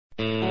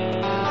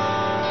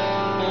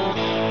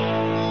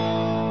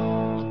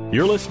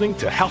You're listening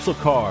to House of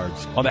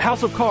Cards on the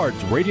House of Cards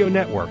Radio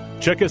Network.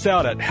 Check us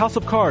out at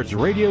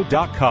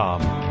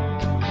houseofcardsradio.com.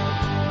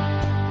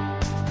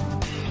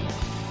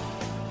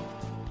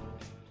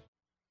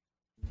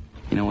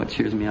 You know what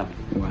cheers me up?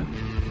 What?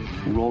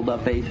 Rolled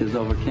up aces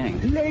over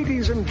kings.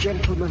 Ladies and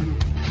gentlemen,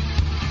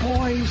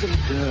 boys and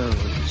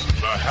girls.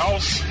 The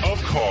House of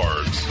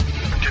Cards.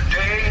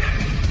 Today,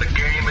 the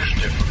game is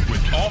different.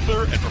 With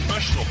author and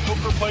professional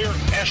poker player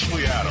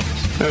Ashley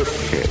Adams.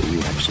 Okay, you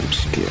have some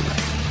skill.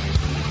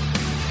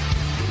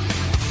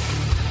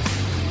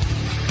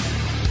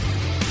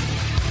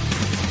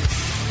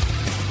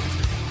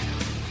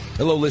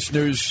 Hello,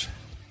 listeners.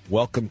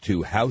 Welcome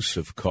to House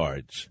of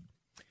Cards.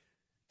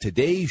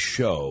 Today's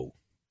show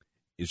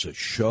is a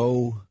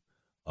show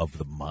of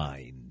the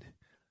mind.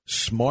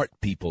 Smart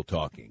people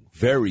talking.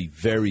 Very,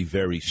 very,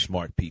 very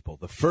smart people.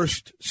 The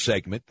first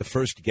segment, the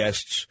first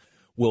guests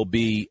will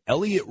be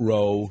Elliot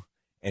Rowe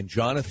and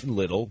Jonathan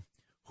Little,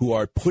 who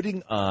are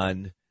putting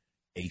on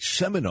a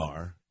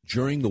seminar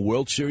during the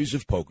World Series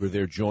of Poker.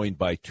 They're joined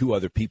by two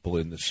other people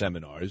in the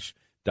seminars,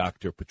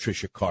 Dr.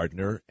 Patricia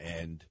Cardner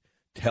and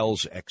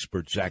Tells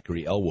expert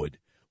Zachary Elwood.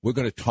 We're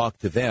going to talk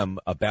to them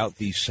about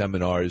these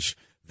seminars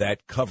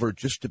that cover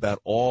just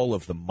about all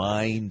of the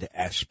mind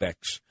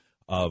aspects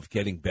of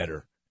getting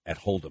better at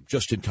Hold'em,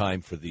 just in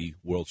time for the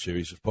World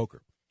Series of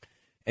Poker.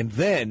 And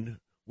then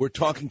we're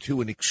talking to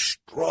an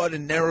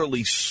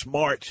extraordinarily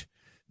smart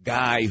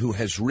guy who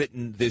has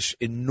written this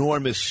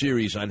enormous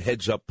series on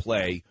Heads Up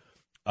Play.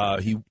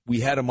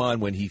 We had him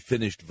on when he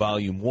finished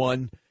Volume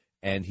 1,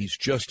 and he's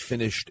just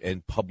finished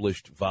and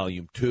published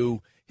Volume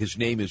 2. His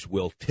name is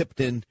Will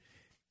Tipton.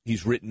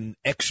 He's written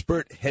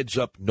Expert Heads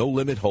Up No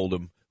Limit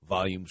Hold'em,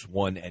 Volumes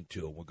 1 and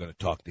 2. We're going to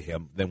talk to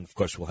him. Then, of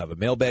course, we'll have a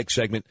mailbag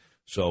segment.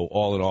 So,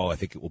 all in all, I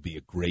think it will be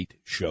a great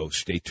show.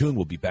 Stay tuned.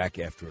 We'll be back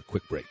after a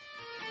quick break.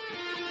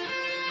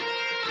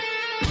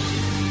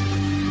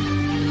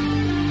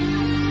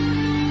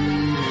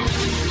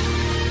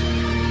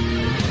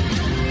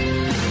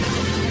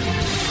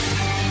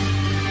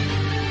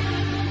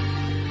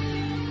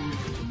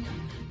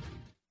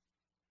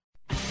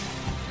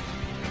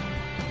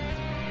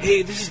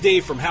 Hey, this is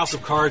Dave from House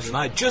of Cards, and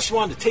I just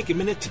wanted to take a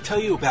minute to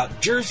tell you about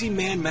Jersey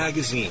Man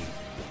Magazine.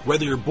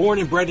 Whether you're born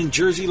and bred in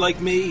Jersey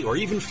like me, or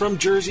even from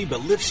Jersey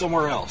but live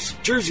somewhere else,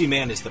 Jersey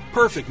Man is the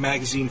perfect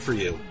magazine for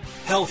you.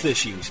 Health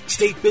issues,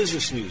 state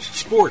business news,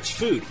 sports,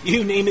 food,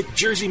 you name it,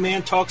 Jersey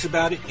Man talks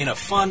about it in a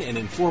fun and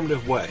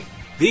informative way.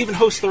 They even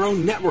host their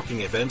own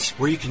networking events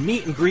where you can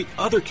meet and greet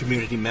other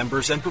community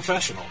members and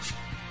professionals.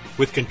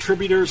 With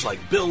contributors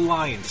like Bill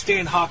Lyon,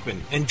 Stan Hockman,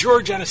 and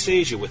George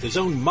Anastasia with his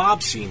own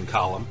mob scene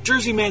column,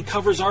 Jersey Man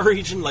covers our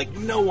region like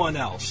no one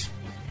else.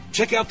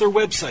 Check out their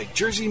website,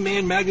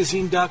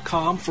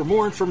 jerseymanmagazine.com, for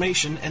more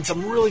information and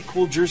some really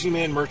cool Jersey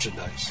Man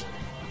merchandise.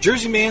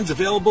 Jersey Man's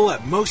available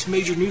at most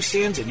major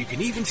newsstands, and you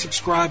can even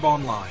subscribe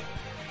online.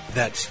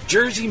 That's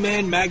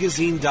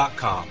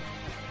jerseymanmagazine.com.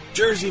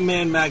 Jersey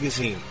Man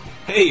Magazine.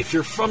 Hey, if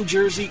you're from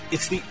Jersey,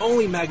 it's the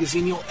only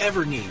magazine you'll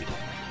ever need.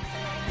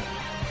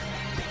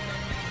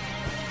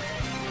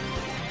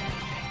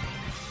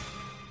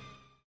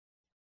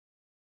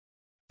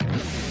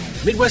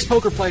 Midwest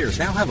poker players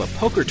now have a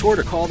poker tour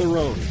to call their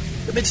own.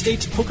 The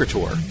Mid-States Poker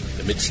Tour.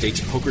 The Mid-States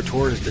Poker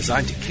Tour is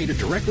designed to cater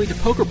directly to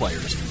poker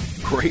players.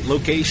 Great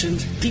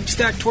locations, deep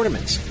stack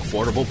tournaments,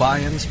 affordable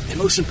buy-ins, and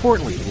most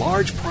importantly,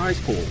 large prize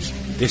pools.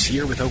 This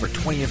year, with over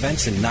 20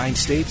 events in 9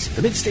 states,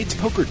 the Mid-States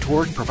Poker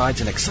Tour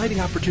provides an exciting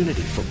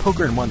opportunity for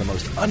poker in one of the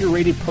most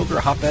underrated poker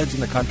hotbeds in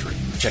the country.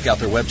 Check out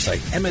their website,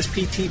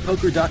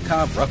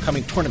 msptpoker.com, for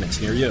upcoming tournaments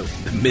near you.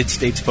 The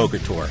Mid-States Poker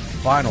Tour.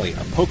 Finally,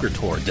 a poker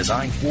tour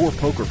designed for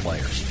poker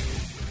players.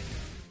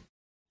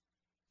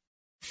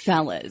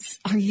 Fellas,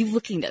 are you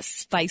looking to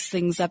spice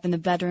things up in the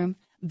bedroom?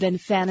 Been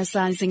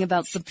fantasizing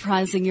about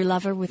surprising your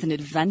lover with an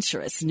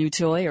adventurous new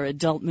toy or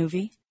adult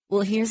movie?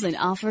 Well, here's an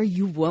offer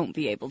you won't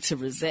be able to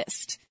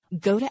resist.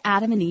 Go to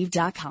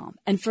adamandeve.com,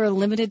 and for a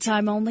limited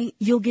time only,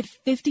 you'll get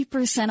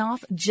 50%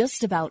 off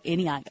just about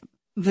any item.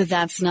 But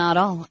that's not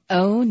all.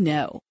 Oh,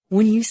 no.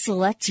 When you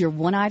select your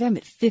one item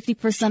at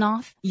 50%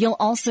 off, you'll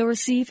also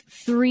receive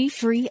 3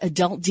 free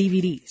adult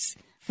DVDs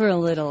for a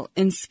little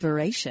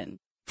inspiration.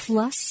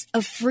 Plus,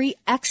 a free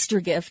extra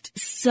gift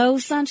so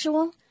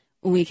sensual,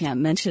 we can't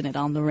mention it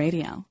on the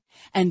radio.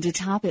 And to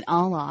top it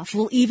all off,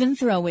 we'll even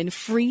throw in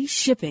free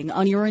shipping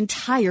on your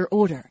entire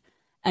order.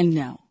 And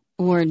no,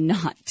 we're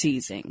not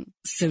teasing.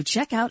 So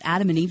check out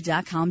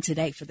adamandeve.com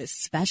today for this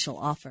special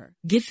offer.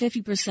 Get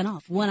 50%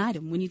 off one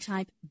item when you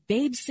type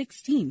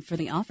BABE16 for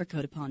the offer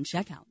code upon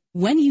checkout.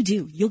 When you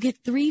do, you'll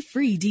get 3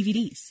 free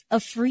DVDs, a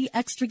free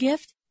extra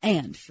gift,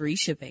 and free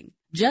shipping.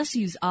 Just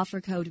use offer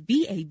code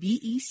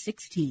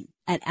BABE16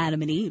 at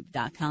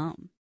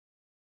adamandeve.com.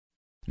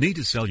 Need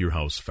to sell your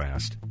house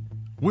fast?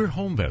 We're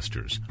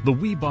Homevestors, the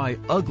we buy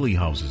ugly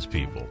houses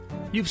people.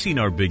 You've seen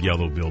our big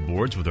yellow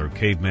billboards with our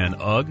caveman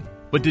UGG,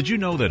 but did you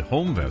know that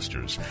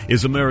Homevestors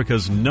is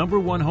America's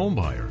 #1 home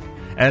buyer?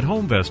 At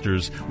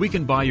Homevestors, we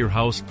can buy your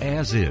house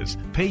as is,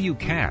 pay you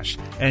cash,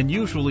 and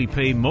usually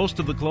pay most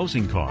of the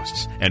closing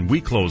costs, and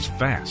we close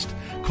fast.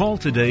 Call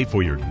today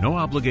for your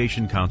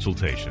no-obligation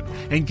consultation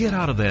and get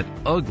out of that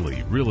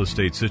ugly real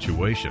estate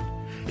situation.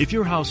 If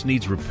your house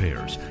needs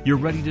repairs, you're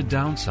ready to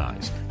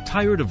downsize,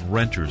 tired of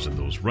renters and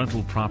those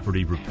rental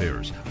property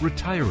repairs,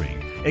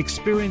 retiring,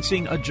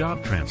 experiencing a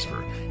job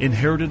transfer,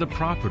 inherited a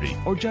property,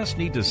 or just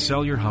need to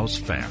sell your house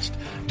fast,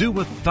 do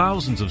what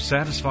thousands of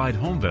satisfied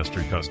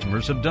Homevestor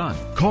customers have done.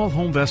 Call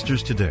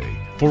Homevestors today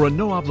for a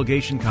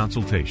no-obligation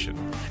consultation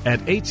at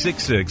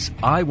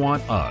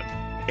 866-I-WANT-UGG.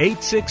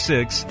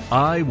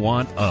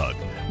 866-I-WANT-UGG.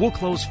 We'll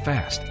close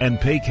fast and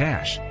pay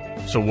cash.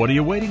 So what are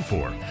you waiting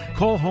for?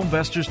 Call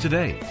Homevestors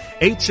today.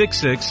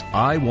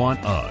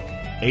 866-I-WANT-UGG.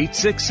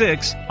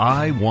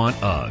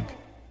 866-I-WANT-UGG.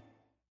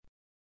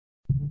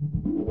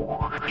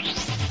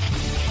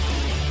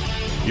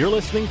 You're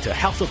listening to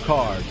House of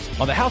Cards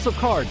on the House of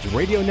Cards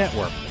Radio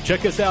Network.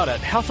 Check us out at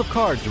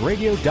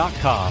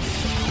houseofcardsradio.com.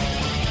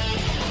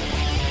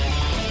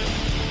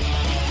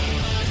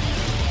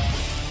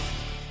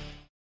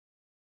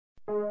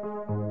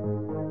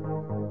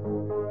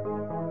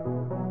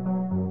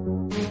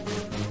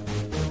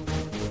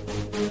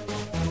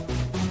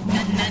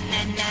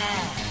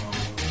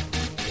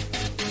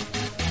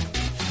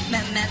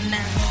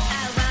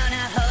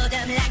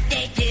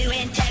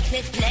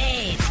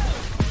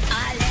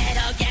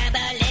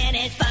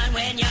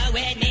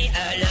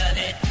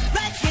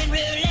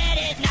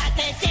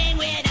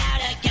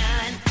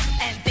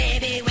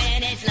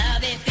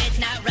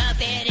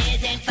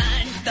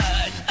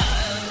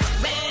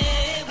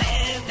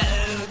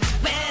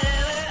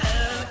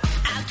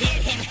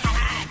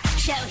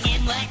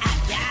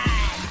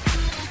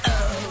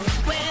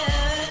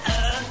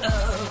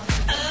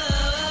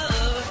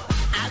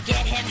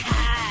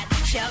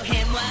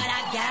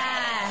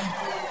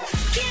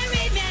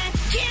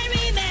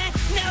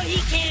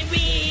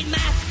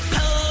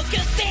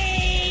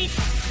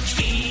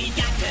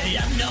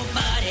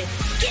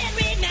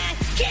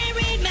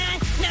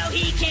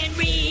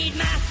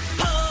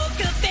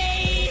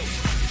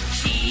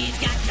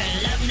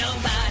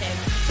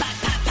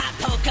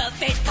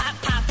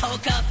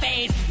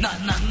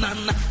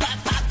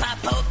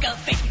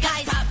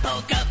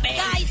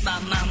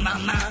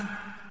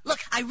 Look,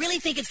 I really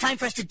think it's time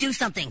for us to do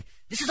something.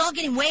 This is all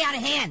getting way out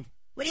of hand.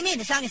 What do you mean?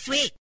 The song is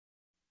sweet.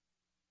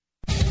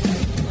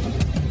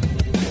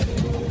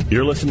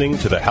 You're listening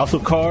to the House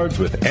of Cards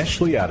with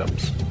Ashley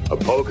Adams. A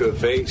poker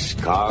face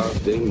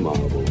carved in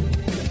marble.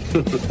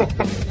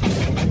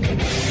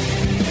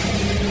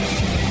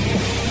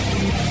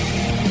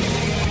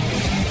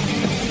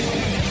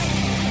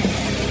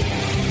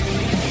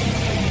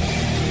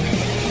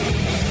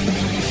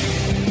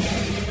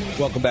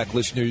 Welcome back,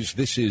 listeners.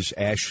 This is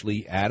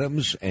Ashley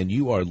Adams, and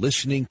you are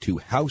listening to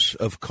House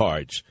of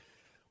Cards.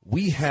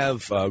 We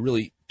have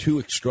really two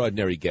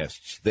extraordinary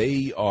guests.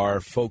 They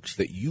are folks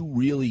that you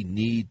really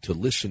need to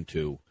listen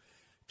to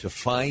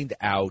find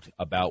out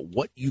about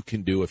what you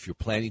can do if you're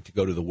planning to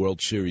go to the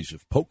World Series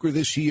of Poker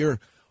this year,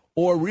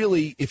 or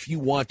really if you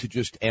want to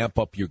just amp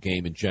up your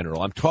game in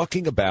general. I'm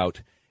talking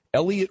about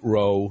Elliott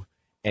Rowe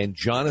and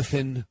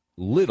Jonathan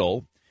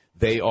Little.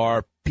 They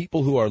are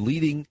people who are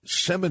leading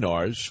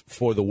seminars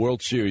for the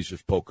World Series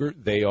of Poker.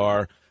 They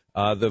are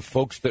the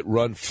folks that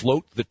run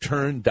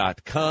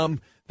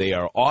floattheturn.com. They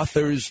are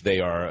authors. They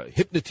are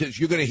hypnotists.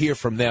 You're going to hear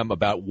from them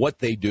about what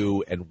they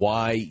do and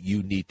why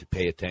you need to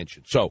pay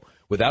attention. So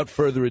without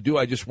further ado,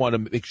 I just want to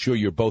make sure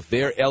you're both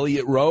there.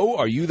 Elliott Rowe,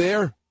 are you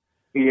there?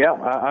 Yeah,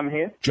 I'm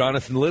here.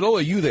 Jonathan Little,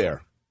 are you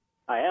there?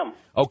 I am.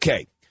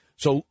 Okay.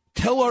 So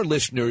tell our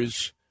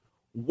listeners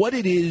what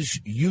it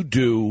is you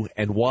do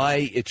and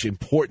why it's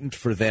important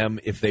for them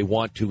if they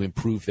want to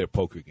improve their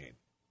poker game.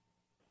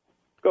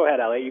 Go ahead,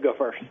 Elliot. You go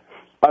first.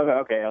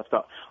 Okay, I'll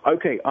start.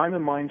 Okay, I'm a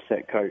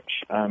mindset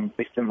coach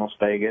based in Las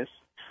Vegas.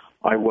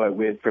 I work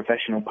with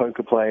professional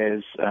poker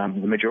players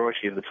the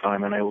majority of the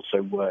time, and I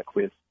also work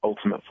with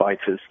ultimate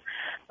fighters,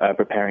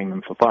 preparing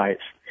them for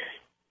fights.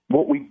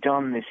 What we've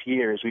done this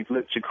year is we've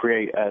looked to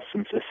create a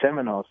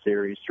seminar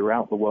series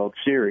throughout the World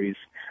Series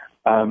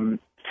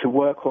to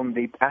work on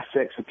the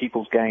aspects of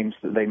people's games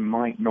that they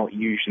might not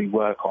usually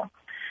work on.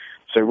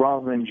 So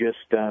rather than just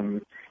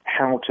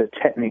how to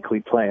technically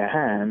play a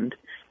hand,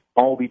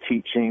 I'll be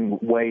teaching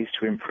ways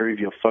to improve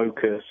your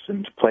focus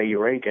and play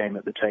your A game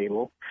at the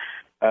table.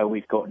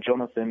 We've got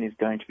Jonathan is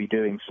going to be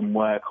doing some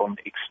work on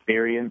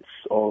experience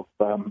of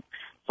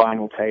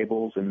final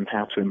tables and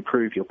how to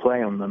improve your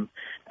play on them.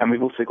 And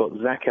we've also got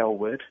Zach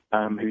Elwood,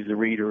 who's the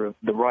writer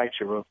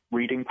of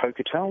Reading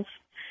Poker Tells.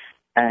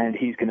 And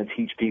he's going to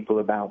teach people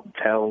about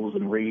tells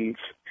and reads.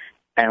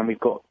 And we've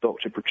got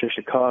Dr.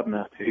 Patricia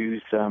Cardner,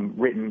 who's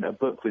written a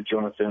book with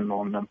Jonathan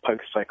on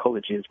poker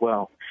psychology as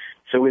well.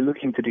 So we're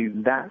looking to do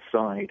that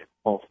side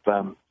of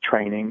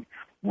training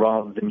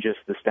rather than just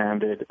the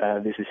standard,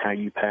 this is how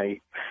you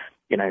pay,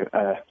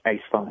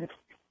 ace-5.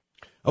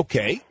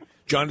 Okay.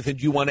 Jonathan,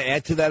 do you want to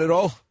add to that at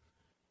all?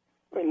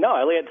 No,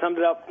 Elliot summed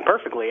it up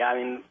perfectly. I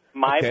mean,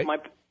 my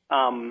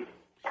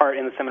part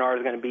in the seminar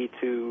is going to be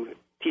to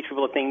teach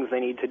people the things they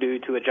need to do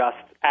to adjust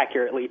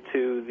accurately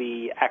to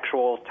the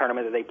actual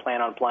tournament that they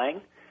plan on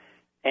playing.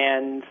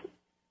 And,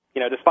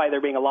 despite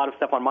there being a lot of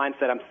stuff on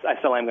mindset, I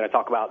still am going to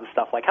talk about the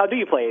stuff like how do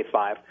you play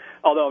ace-5,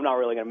 although I'm not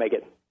really going to make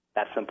it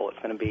that simple. It's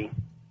going to be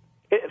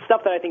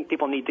stuff that I think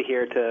people need to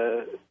hear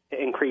to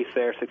increase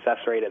their success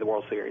rate at the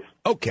World Series.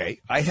 Okay,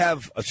 I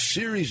have a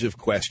series of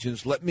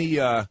questions. Let me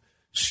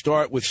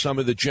start with some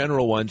of the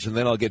general ones, and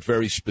then I'll get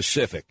very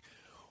specific.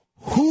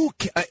 Who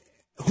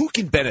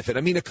can benefit?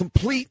 I mean, a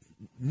complete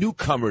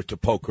newcomer to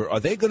poker, are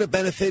they going to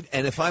benefit?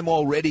 And if I'm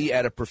already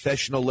at a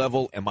professional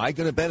level, am I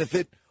going to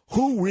benefit?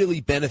 Who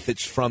really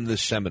benefits from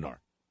this seminar?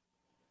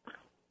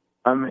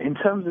 In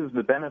terms of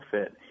the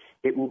benefit,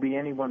 it will be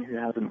anyone who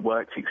hasn't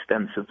worked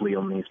extensively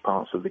on these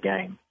parts of the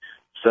game.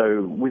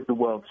 So with the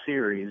World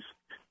Series,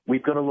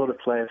 we've got a lot of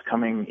players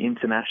coming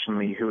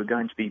internationally who are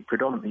going to be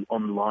predominantly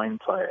online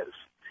players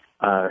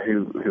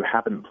who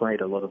haven't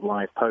played a lot of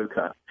live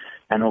poker.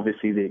 And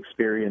obviously the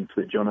experience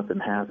that Jonathan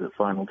has at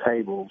final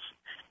tables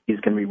is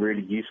going to be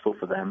really useful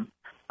for them.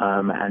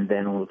 And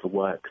then all of the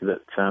work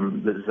that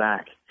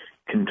Zach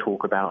can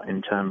talk about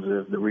in terms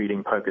of the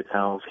reading poker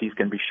tells. He's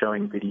going to be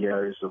showing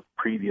videos of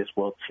previous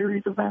World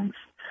Series events,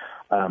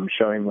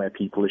 showing where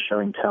people are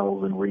showing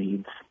tells and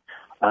reads.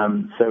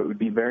 So it would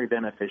be very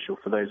beneficial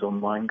for those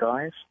online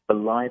guys. For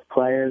live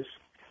players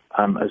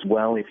as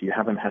well, if you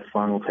haven't had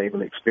final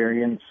table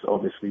experience,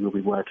 obviously we'll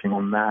be working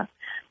on that.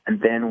 And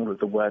then all of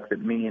the work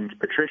that me and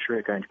Patricia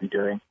are going to be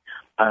doing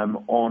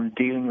on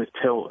dealing with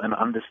tilt and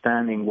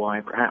understanding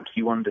why perhaps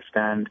you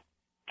understand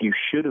you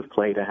should have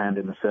played a hand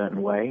in a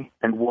certain way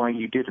and why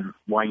you didn't,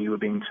 why you were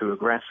being too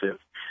aggressive.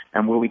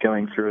 And we'll be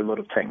going through a lot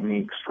of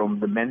techniques from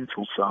the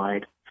mental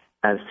side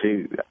as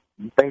to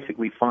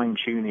basically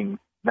fine-tuning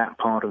that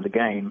part of the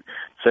game.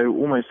 So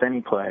almost any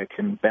player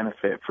can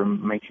benefit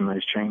from making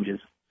those changes.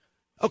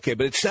 Okay,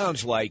 but it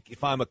sounds like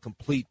if I'm a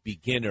complete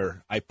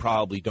beginner, I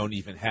probably don't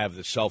even have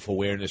the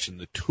self-awareness and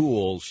the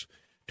tools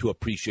to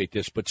appreciate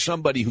this. But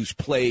somebody who's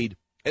played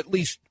at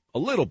least a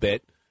little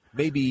bit,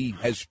 maybe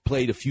has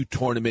played a few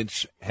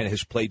tournaments and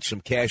has played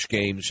some cash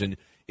games and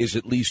is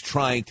at least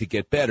trying to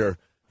get better,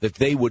 that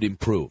they would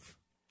improve.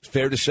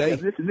 Fair to say?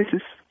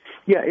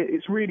 Yeah,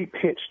 it's really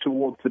pitched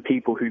towards the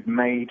people who've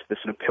made the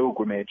sort of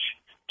pilgrimage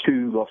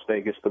to Las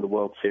Vegas for the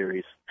World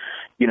Series.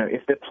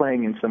 If they're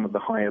playing in some of the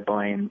higher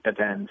buy-in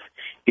events,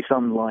 it's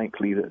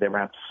unlikely that they're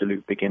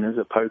absolute beginners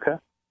at poker.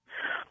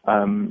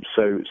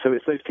 So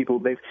it's those people,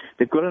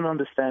 they've got an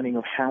understanding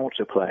of how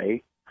to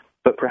play,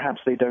 but perhaps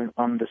they don't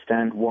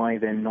understand why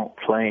they're not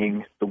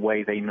playing the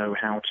way they know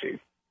how to.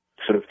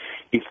 Sort of,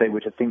 if they were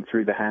to think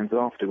through the hands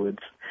afterwards,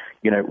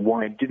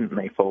 why didn't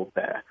they fold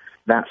there?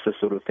 That's the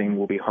sort of thing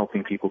we'll be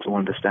helping people to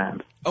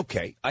understand.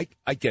 Okay,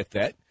 I get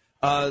that.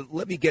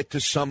 Let me get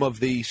to some of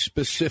the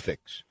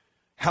specifics.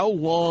 How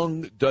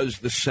long does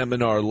the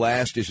seminar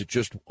last? Is it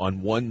just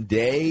on one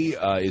day?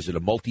 Is it a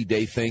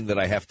multi-day thing that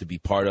I have to be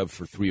part of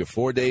for 3 or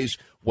 4 days?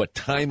 What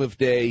time of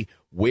day?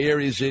 Where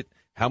is it?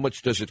 How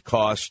much does it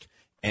cost?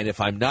 And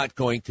if I'm not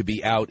going to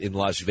be out in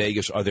Las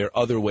Vegas, are there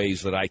other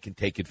ways that I can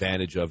take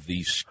advantage of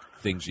these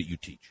things that you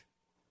teach?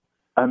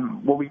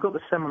 Well, we've got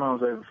the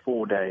seminars over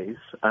 4 days.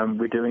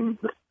 We're doing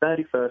the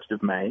 31st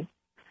of May,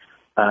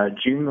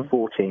 June the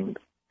 14th,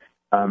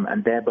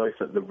 and they're both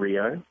at the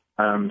Rio,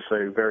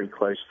 so very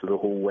close to the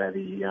hall where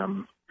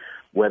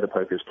the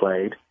poker's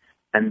played.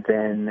 And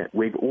then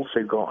we've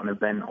also got an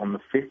event on the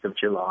 5th of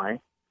July,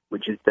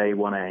 which is day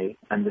 1A,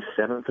 and the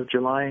 7th of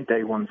July,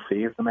 day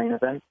 1C of the main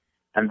event,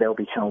 and they'll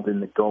be held in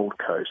the Gold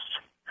Coast.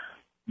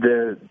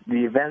 The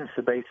events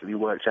are basically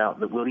worked out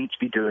that we'll each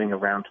be doing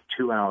around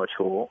a 2-hour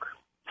talk.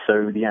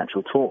 So the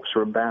actual talks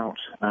are about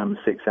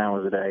 6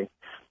 hours a day,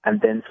 and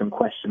then some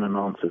question and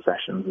answer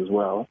sessions as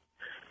well.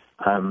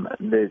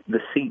 The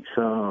seats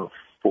are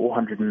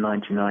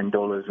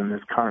 $499, and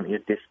there's currently a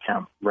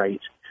discount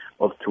rate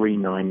of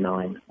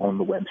 $399 on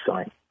the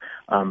website.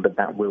 But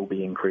that will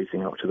be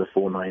increasing up to the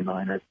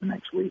 $499 over the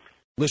next week.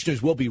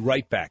 Listeners, we'll be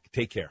right back.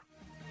 Take care.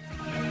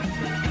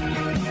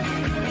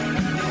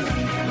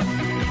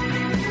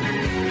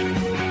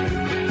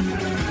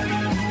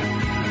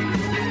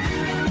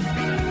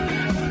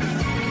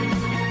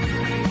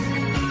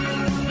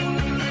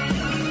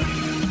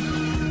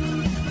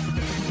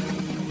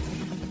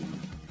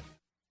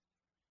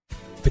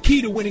 The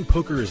key to winning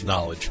poker is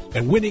knowledge,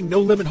 and Winning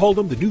No Limit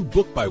Hold'em, the new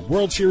book by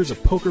World Series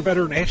of Poker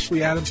veteran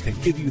Ashley Adams, can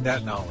give you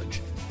that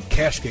knowledge.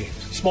 Cash games,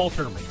 small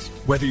tournaments,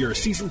 whether you're a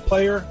seasoned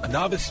player, a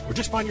novice, or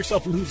just find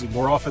yourself losing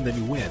more often than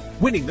you win,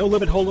 Winning No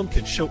Limit Hold'em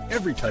can show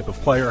every type of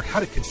player how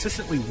to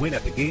consistently win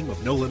at the game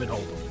of No Limit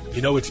Hold'em.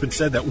 You know, it's been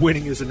said that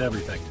winning isn't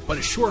everything, but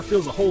it sure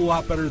feels a whole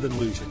lot better than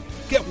losing.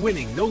 Get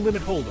Winning No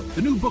Limit Hold'em,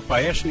 the new book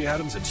by Ashley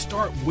Adams, and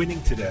start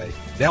winning today.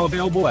 Now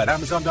available at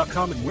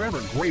Amazon.com and wherever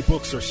great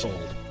books are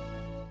sold.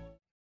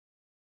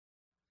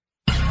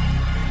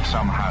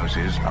 Some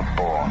houses are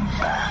born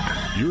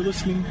bad. You're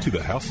listening to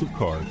the House of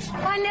Cards.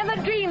 I never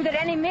dreamed that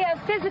any mere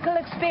physical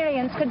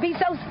experience could be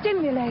so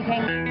stimulating.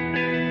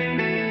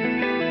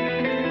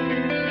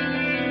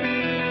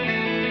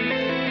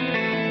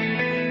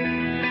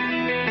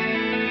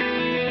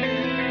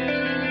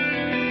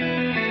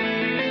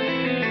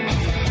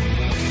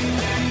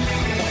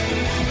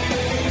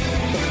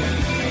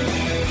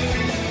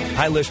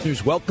 Hi,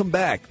 listeners. Welcome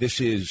back.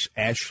 This is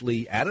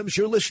Ashley Adams.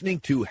 You're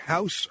listening to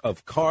House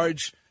of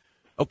Cards.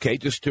 Okay,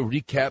 just to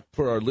recap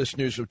for our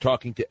listeners, we're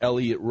talking to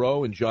Elliot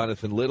Rowe and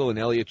Jonathan Little, and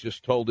Elliot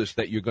just told us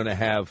that you're going to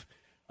have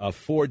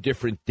 4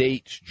 different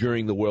dates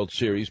during the World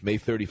Series, May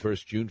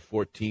 31st, June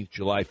 14th,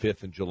 July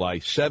 5th, and July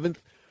 7th.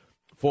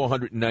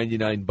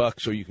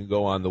 $499, or you can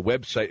go on the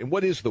website. And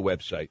what is the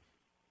website?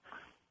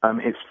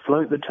 It's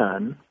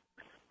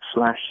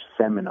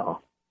floattheturn/seminar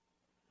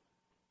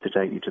to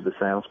take you to the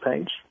sales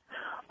page.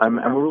 And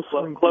we're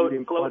also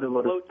including quite a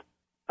lot of...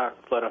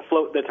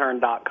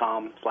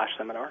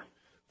 floattheturn.com/seminar.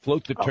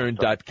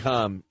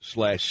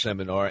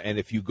 floattheturn.com/seminar. And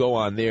if you go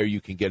on there,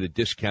 you can get a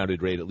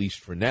discounted rate, at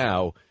least for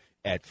now,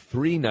 at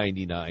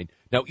 $399.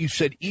 Now, you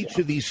said each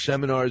of these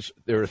seminars,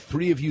 there are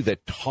 3 of you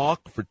that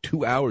talk for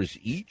 2 hours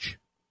each?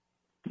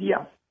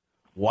 Yeah.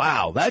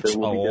 Wow, that's a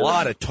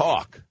lot of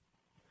talk.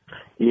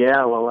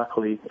 Yeah, well,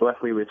 luckily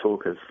we're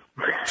talkers.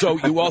 So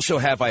you also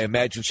have, I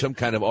imagine, some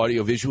kind of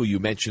audio-visual. You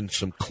mentioned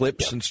some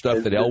clips and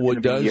stuff that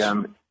Elwood does?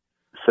 So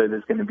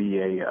there's going to be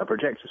a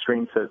projector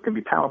screen, so it's going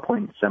to be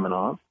PowerPoint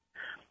seminars.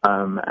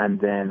 And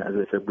then, as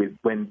I said, with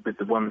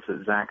the ones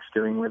that Zach's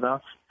doing with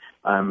us,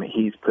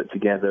 he's put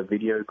together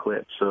video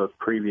clips of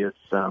previous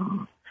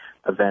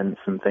events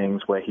and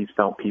things where he's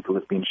felt people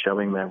have been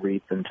showing their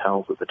reads and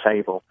tells at the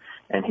table,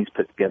 and he's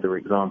put together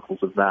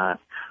examples of that.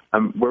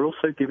 We're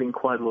also giving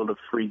quite a lot of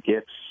free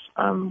gifts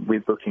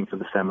with booking for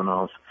the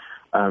seminars.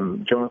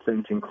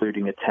 Jonathan's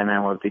including a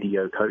 10-hour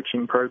video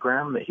coaching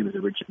program that he was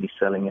originally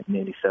selling at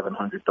nearly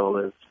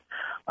 $700.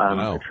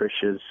 Wow.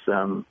 Patricia's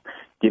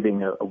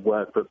giving a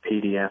workbook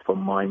PDF on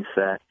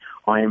mindset.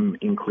 I'm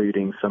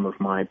including some of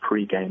my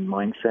pre-game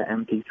mindset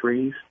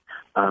MP3s,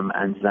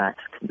 and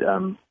Zach's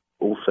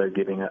also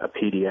giving a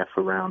PDF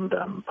around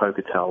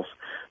poker tells.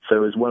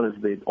 So as well as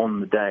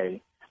on the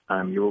day,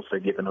 you're also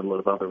given a lot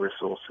of other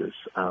resources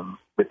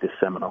with this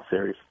seminar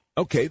series.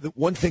 Okay, the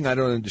one thing I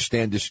don't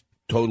understand is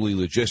totally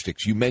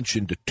logistics. You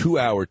mentioned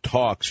 2-hour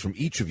talks from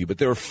each of you, but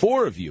there are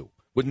 4 of you.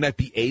 Wouldn't that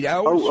be 8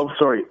 hours? Oh,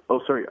 sorry.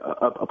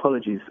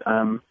 Apologies.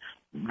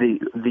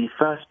 The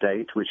first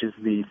date, which is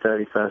the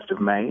 31st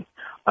of May,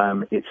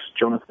 it's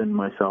Jonathan,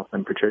 myself,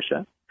 and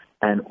Patricia.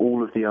 And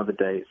all of the other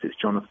dates, it's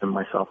Jonathan,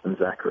 myself, and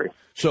Zachary.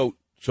 So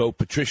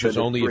Patricia's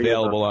only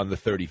available on the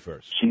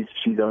 31st?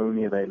 She's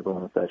only available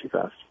on the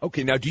 31st.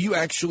 Okay, now do you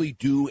actually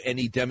do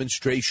any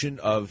demonstration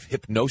of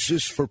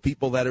hypnosis for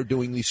people that are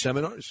doing these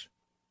seminars?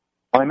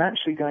 I'm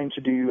actually going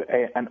to do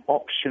an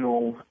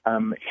optional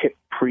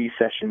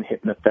pre-session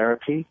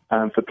hypnotherapy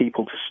for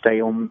people to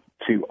stay on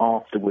to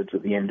afterwards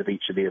at the end of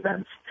each of the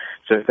events.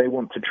 So if they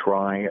want to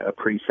try a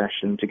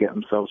pre-session to get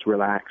themselves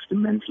relaxed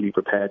and mentally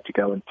prepared to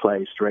go and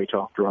play straight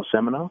after our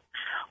seminar,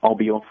 I'll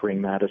be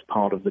offering that as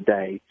part of the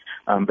day,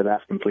 but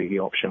that's completely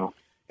optional.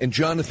 And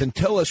Jonathan,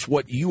 tell us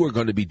what you are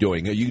going to be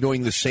doing. Are you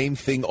doing the same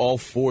thing all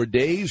 4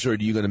 days, or are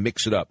you going to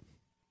mix it up?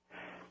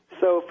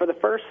 So for the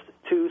first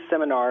 2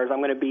 seminars, I'm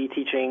going to be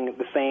teaching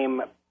the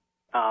same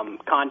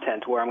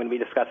content where I'm going to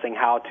be discussing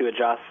how to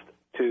adjust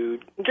to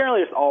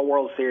generally just all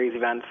World Series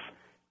events,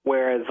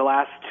 whereas the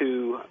last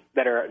 2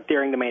 that are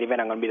during the main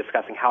event, I'm going to be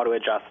discussing how to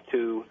adjust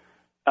to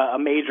a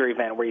major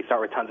event where you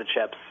start with tons of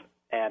chips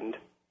and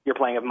you're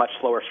playing a much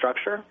slower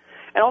structure.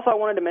 And also I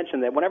wanted to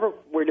mention that whenever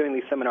we're doing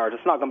these seminars,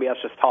 it's not going to be us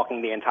just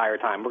talking the entire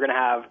time. We're going to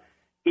have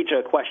each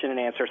a question and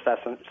answer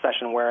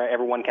session where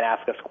everyone can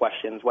ask us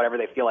questions, whatever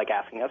they feel like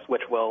asking us,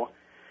 which will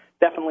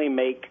definitely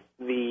make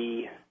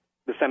the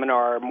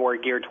seminar more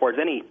geared towards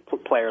any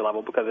player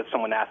level, because if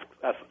someone asks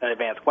us an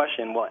advanced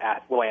question,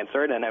 we'll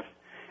answer it, and if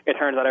it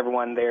turns out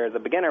everyone there is a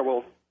beginner,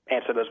 we'll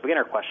answer those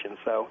beginner questions.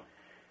 So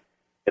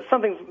it's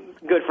something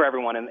good for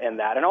everyone in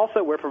that. And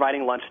also we're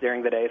providing lunch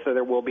during the day, so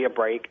there will be a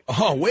break.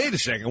 Oh, wait a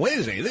second.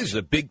 This is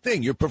a big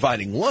thing. You're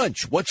providing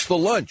lunch. What's the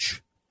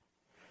lunch?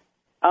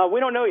 We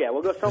don't know yet.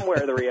 We'll go somewhere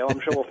to the Rio. I'm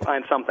sure we'll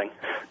find something.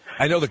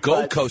 I know the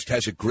Gold Coast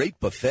has a great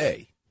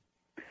buffet.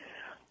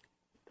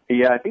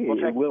 Yeah, I think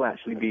it will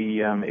actually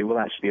be a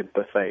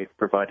buffet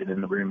provided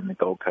in the room in the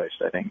Gold Coast,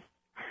 I think.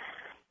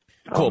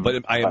 Cool,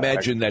 but I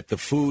imagine that the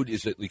food,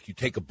 is it like you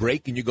take a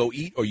break and you go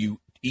eat, or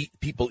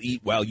people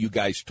eat while you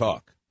guys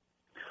talk?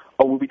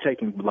 Oh, we'll be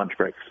taking lunch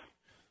breaks.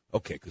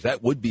 Okay, because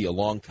that would be a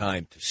long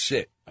time to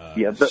sit.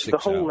 The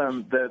whole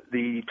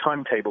the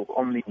timetable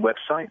on the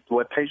website, the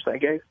webpage that I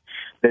gave,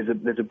 there's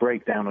a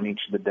breakdown on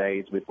each of the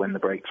days with when the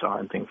breaks are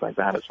and things like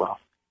that as well.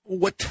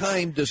 What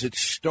time does it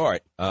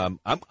start? I'm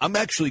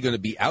actually going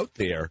to be out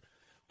there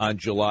on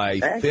July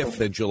 5th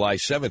and July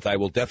 7th. I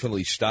will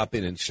definitely stop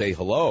in and say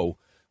hello.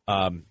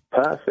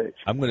 Perfect.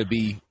 I'm going to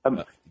be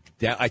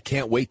I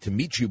can't wait to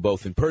meet you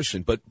both in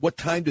person. But what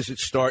time does it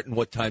start and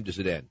what time does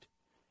it end?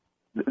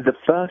 The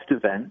first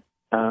event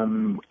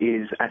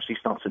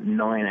starts at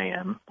 9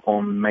 a.m.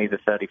 on May the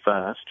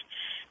 31st.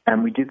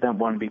 And we did that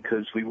one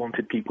because we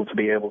wanted people to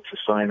be able to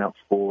sign up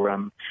for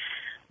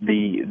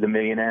the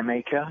Millionaire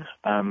Maker,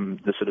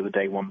 the sort of the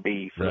day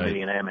 1B for the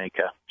Millionaire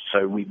Maker.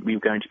 So we were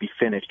going to be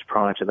finished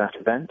prior to that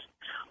event.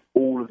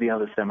 All of the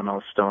other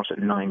seminars start at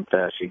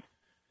 9:30.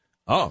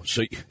 Oh,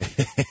 so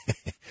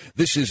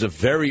This is a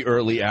very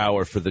early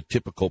hour for the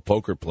typical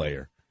poker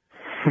player.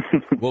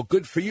 Well,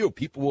 good for you.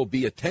 People will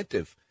be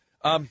attentive.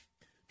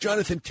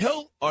 Jonathan,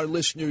 tell our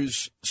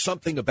listeners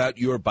something about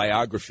your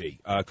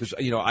biography, because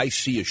I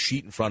see a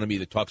sheet in front of me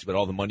that talks about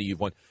all the money you've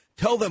won.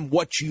 Tell them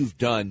what you've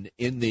done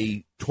in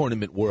the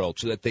tournament world,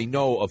 so that they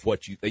know of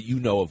what you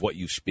know of what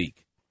you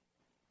speak.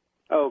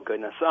 Oh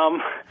goodness.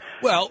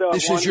 Well, so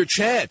this is your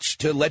chance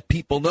to let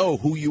people know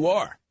who you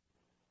are.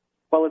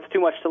 Well, it's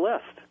too much to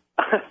list.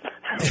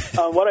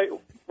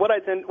 What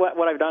I've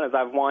done is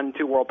I've won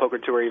 2 World Poker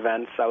Tour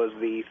events. I was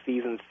the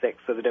season 6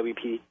 of the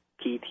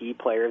WPT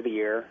Player of the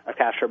Year. I've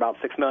cashed for about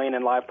 $6 million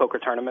in live poker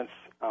tournaments.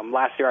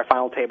 Last year, I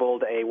final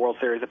tabled a World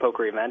Series of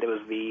Poker event. It was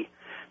the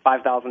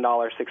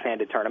 $5,000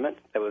 six-handed tournament.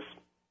 It was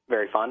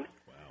very fun.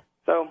 Wow.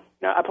 So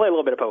I play a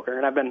little bit of poker,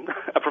 and I've been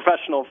a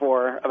professional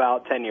for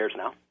about 10 years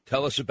now.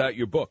 Tell us about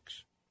your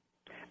books.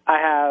 I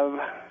have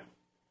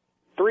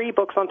 3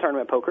 books on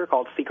tournament poker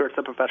called Secrets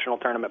of Professional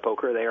Tournament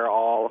Poker. They are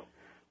all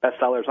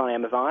bestsellers on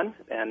Amazon,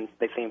 and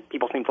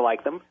people seem to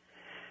like them.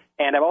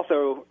 And I've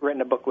also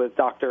written a book with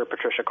Dr.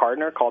 Patricia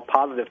Cardner called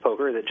Positive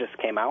Poker that just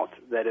came out,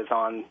 that is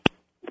on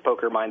the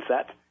poker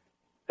mindset,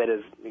 that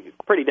is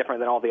pretty different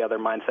than all the other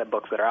mindset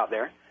books that are out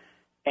there.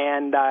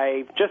 And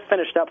I just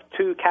finished up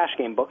 2 cash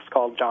game books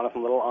called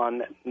Jonathan Little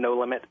on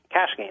no-limit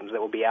cash games that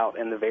will be out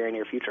in the very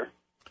near future.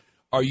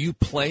 Are you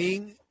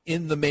playing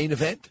in the main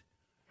event?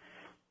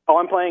 Oh,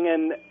 I'm playing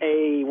in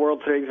a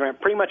World Series event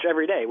pretty much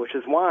every day, which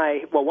is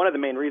why, one of the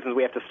main reasons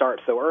we have to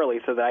start so early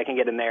so that I can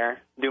get in there,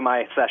 do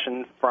my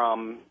session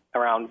from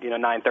around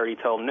 9:30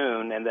 till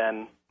noon, and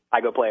then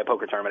I go play a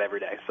poker tournament every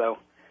day. So,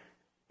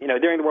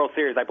 during the World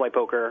Series, I play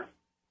poker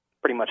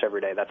pretty much every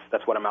day.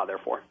 That's what I'm out there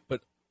for.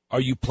 But are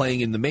you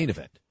playing in the main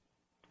event?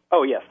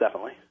 Oh, yes,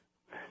 definitely.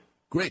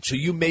 Great. So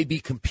you may be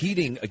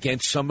competing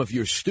against some of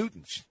your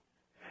students.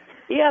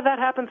 Yeah, that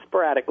happens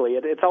sporadically.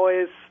 It's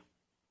always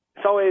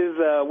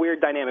a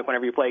weird dynamic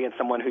whenever you play against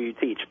someone who you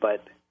teach,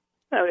 but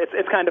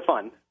it's kind of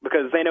fun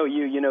because they know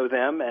you know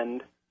them,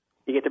 and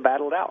you get to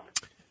battle it out.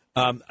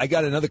 I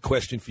got another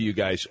question for you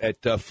guys.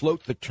 At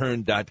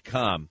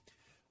floattheturn.com,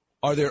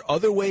 are there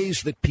other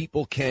ways that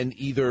people can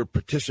either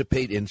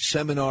participate in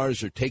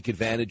seminars or take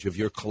advantage of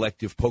your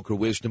collective poker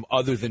wisdom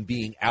other than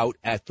being out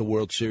at the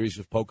World Series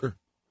of Poker?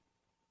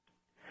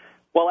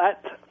 Well,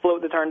 at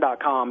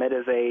floattheturn.com, it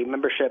is a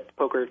membership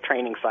poker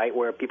training site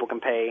where people can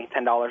pay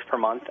 $10 per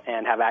month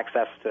and have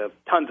access to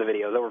tons of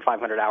videos, over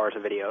 500 hours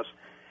of videos.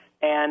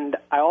 And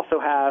I also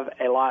have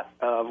a lot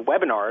of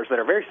webinars that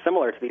are very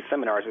similar to these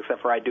seminars,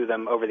 except for I do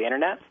them over the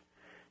Internet.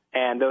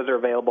 And those are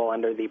available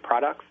under the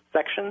products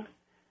section.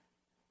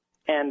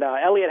 And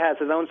Elliot has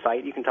his own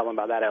site. You can tell him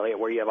about that, Elliot,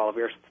 where you have all of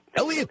yours.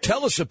 Elliot,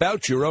 tell us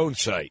about your own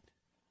site.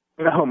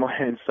 Oh, my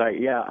own site,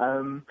 yeah.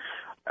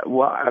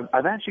 Well,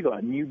 I've actually got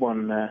a new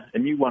one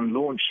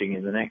launching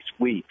in the next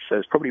week, so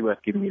it's probably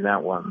worth giving you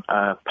that one.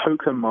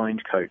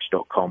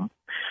 PokerMindCoach.com.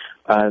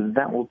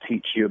 That will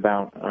teach you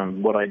about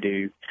what I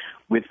do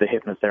with the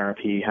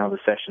hypnotherapy, how the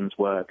sessions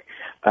work,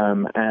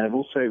 and I've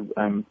also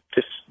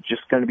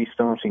just going to be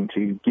starting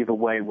to give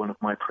away one of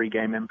my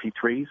pre-game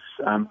MP3s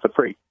for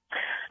free.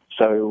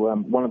 So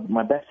one of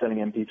my best-selling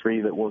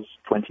MP3 that was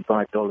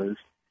 $25,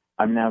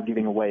 I'm now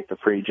giving away for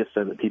free just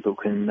so that people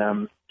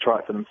can try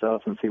it for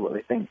themselves and see what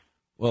they think.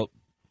 Well,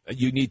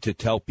 you need to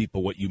tell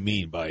people what you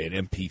mean by an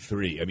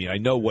MP3. I mean, I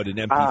know what an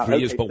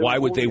MP3 is, but so why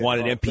would they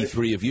want an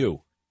MP3 of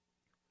you?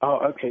 Oh,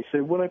 okay.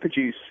 So what I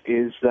produce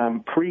is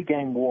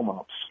pre-game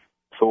warm-ups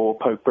for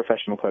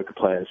professional poker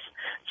players.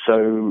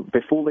 So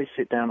before they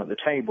sit down at the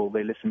table,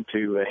 they listen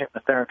to a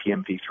hypnotherapy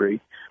MP3,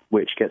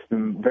 which gets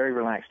them very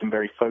relaxed and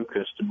very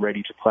focused and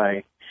ready to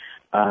play.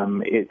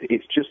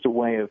 It's just a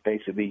way of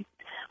basically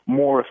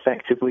more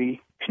effectively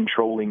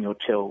controlling your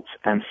tilt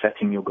and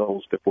setting your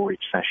goals before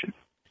each session.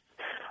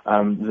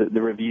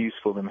 The reviews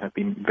for them have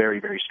been very,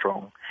 very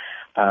strong.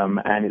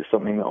 And it's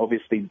something that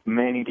obviously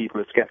many people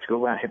are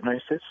skeptical about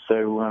hypnosis.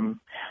 So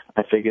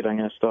I figured I'm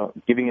going to start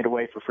giving it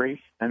away for free,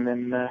 and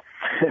then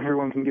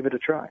everyone can give it a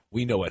try.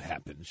 We know what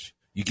happens.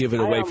 You give it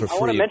away for free. I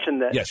want to mention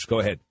that. Yes, go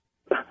ahead.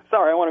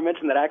 Sorry, I want to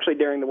mention that actually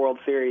during the World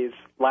Series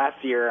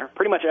last year,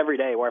 pretty much every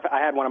day, where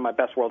I had one of my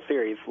best World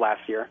Series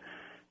last year,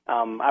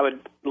 I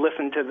would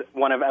listen to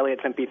one of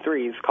Elliot's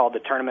MP3s called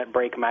the Tournament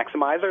Break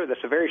Maximizer.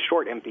 That's a very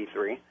short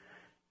MP3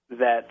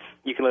 that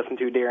you can listen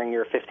to during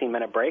your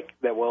 15-minute break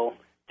that will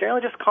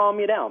generally just calm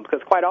you down, because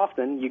quite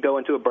often you go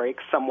into a break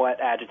somewhat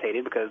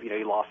agitated because you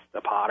lost a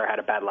pot or had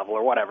a bad level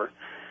or whatever,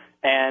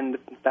 and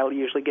that'll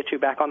usually get you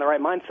back on the right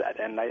mindset,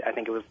 and I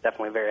think it was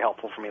definitely very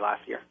helpful for me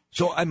last year.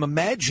 So I'm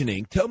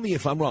imagining, tell me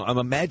if I'm wrong, I'm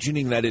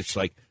imagining that it's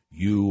like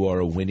you are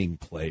a winning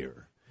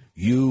player.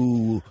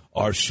 You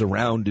are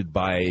surrounded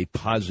by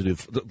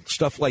positive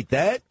stuff like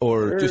that,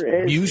 or just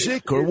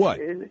music, or what?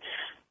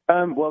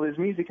 Well, there's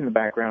music in the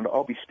background.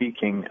 I'll be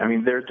speaking. I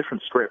mean, there are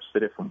different scripts for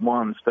different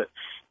ones, but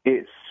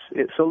it's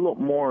a lot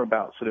more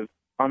about sort of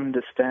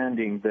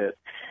understanding that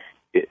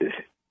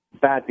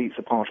bad beats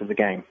are part of the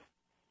game,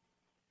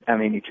 and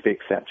they need to be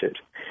accepted.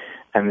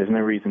 and there's no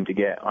reason to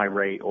get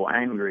irate or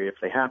angry if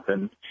they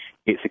happen.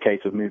 It's a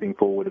case of moving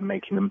forward and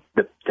making them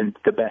the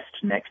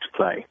best next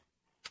play.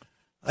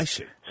 I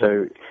see.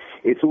 So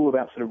it's all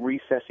about sort of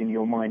resetting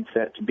your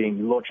mindset to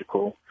being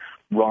logical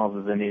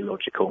rather than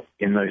illogical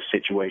in those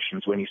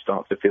situations when you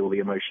start to feel the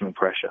emotional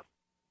pressure.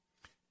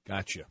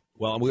 Gotcha.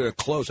 Well, I'm going to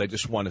close. I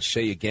just want to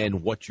say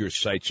again what your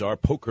sites are.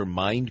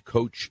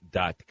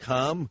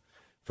 PokerMindCoach.com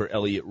for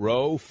Elliott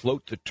Rowe,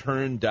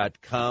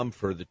 FloatTheTurn.com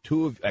for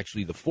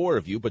the four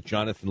of you, but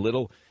Jonathan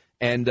Little.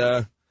 And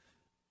I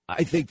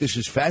think this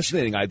is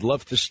fascinating. I'd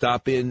love to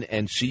stop in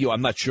and see you.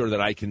 I'm not sure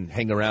that I can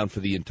hang around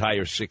for the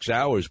entire 6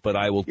 hours, but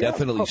I will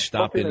definitely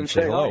stop in and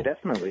say hello. Hi,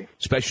 definitely.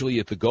 Especially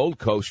at the Gold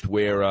Coast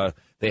where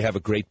they have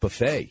a great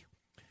buffet.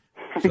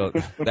 So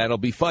that'll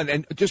be fun.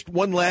 And just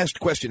one last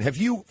question. Have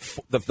you,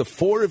 the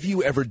four of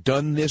you, ever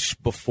done this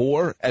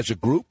before as a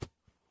group?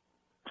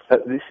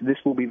 This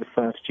will be the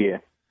first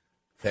year.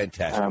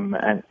 Fantastic.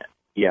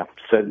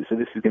 So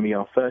this is going to be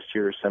our first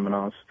year of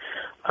seminars.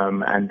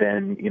 And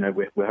then,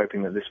 we're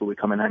hoping that this will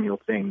become an annual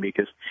thing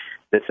because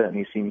there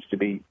certainly seems to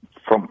be,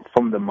 from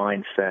the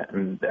mindset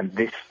and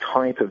this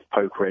type of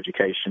poker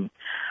education,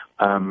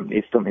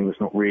 is something that's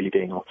not really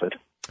being offered.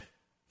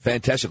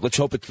 Fantastic. Let's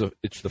hope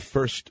it's the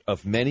first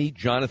of many.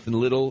 Jonathan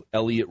Little,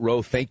 Elliott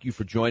Rowe, thank you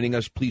for joining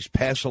us. Please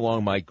pass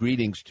along my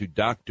greetings to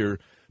Dr.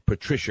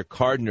 Patricia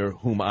Cardner,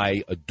 whom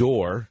I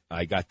adore.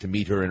 I got to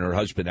meet her and her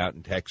husband out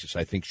in Texas.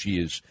 I think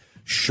she is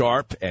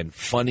sharp and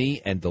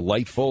funny and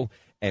delightful.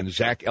 And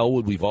Zach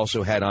Elwood, we've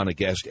also had on a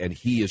guest, and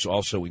he is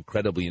also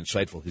incredibly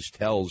insightful. His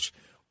tells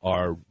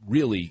are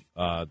really,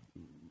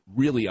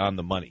 really on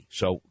the money.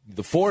 So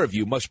the four of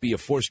you must be a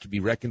force to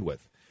be reckoned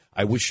with.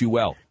 I wish you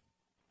well.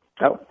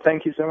 Oh,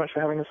 thank you so much for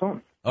having us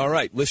on. All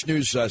right,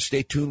 listeners,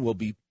 stay tuned. We'll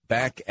be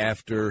back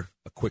after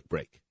a quick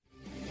break.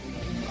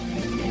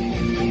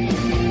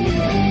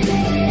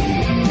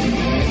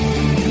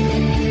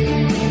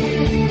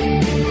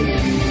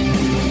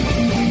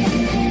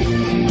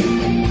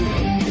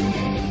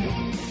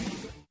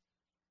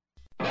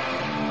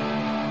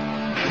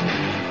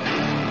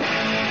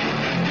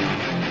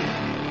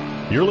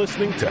 You're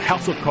listening to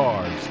House of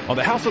Cards on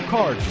the House of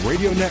Cards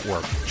Radio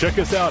Network. Check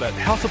us out at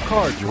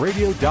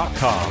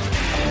houseofcardsradio.com.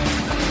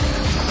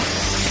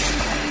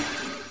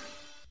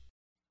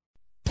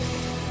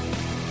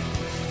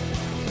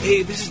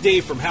 Hey, this is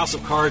Dave from House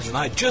of Cards, and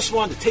I just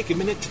wanted to take a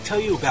minute to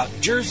tell you about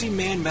Jersey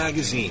Man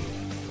Magazine.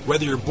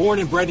 Whether you're born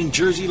and bred in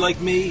Jersey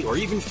like me, or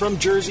even from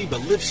Jersey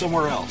but live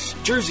somewhere else,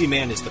 Jersey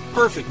Man is the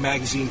perfect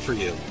magazine for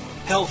you.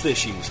 Health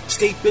issues,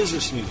 state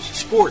business news,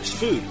 sports,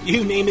 food,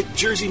 you name it,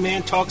 Jersey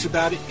Man talks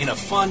about it in a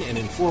fun and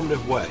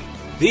informative way.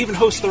 They even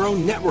host their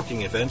own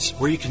networking events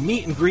where you can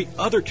meet and greet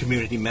other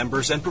community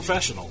members and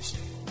professionals.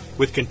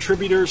 With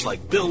contributors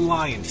like Bill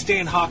Lyon,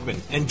 Stan Hockman,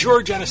 and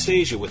George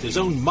Anastasia with his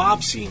own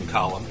mob scene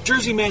column,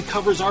 Jersey Man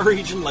covers our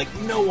region like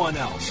no one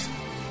else.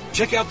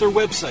 Check out their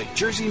website,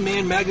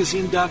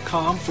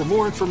 jerseymanmagazine.com, for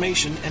more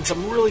information and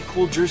some really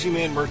cool Jersey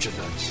Man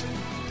merchandise.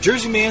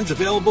 Jersey Man's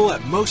available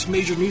at most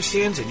major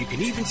newsstands, and you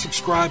can even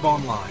subscribe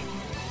online.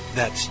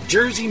 That's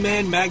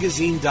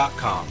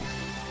jerseymanmagazine.com.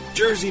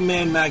 Jersey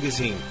Man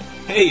Magazine.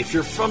 Hey, if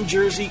you're from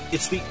Jersey,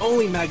 it's the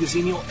only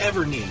magazine you'll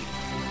ever need.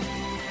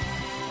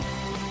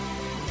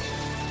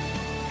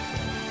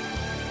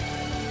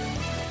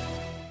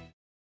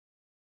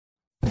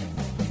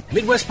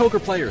 Midwest poker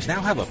players now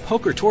have a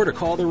poker tour to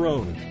call their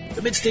own,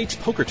 the Mid-States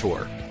Poker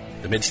Tour.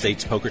 The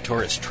Mid-States Poker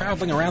Tour is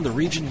traveling around the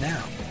region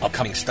now.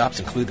 Upcoming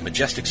stops include the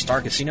Majestic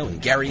Star Casino in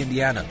Gary,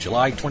 Indiana,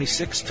 July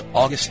 26th to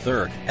August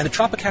 3rd, and the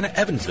Tropicana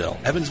Evansville,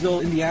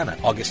 Indiana,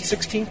 August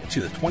 16th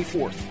to the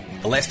 24th.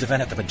 The last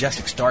event at the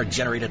Majestic Star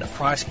generated a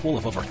prize pool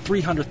of over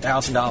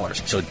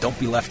 $300,000, so don't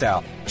be left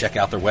out. Check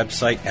out their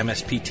website,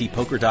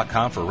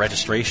 msptpoker.com, for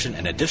registration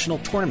and additional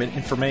tournament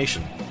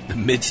information. The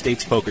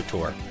Mid-States Poker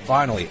Tour.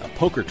 Finally, a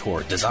poker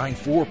tour designed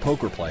for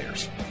poker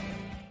players.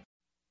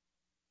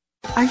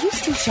 Are you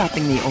still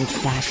shopping the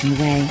old-fashioned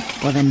way?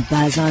 Well, then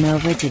buzz on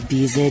over to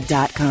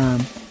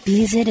Bzid.com.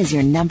 Bzid is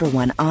your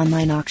 #1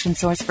 online auction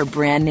source for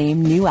brand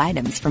name new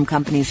items from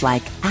companies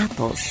like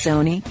Apple,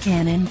 Sony,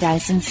 Canon,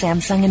 Dyson,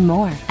 Samsung, and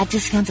more at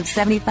discounts of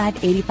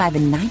 75%, 85%,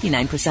 and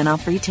 99%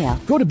 off retail.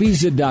 Go to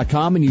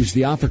Bzid.com and use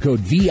the offer code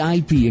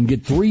VIP and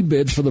get 3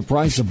 bids for the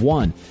price of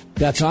 1.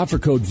 That's offer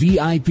code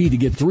VIP to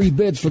get 3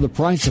 bids for the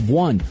price of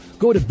 1.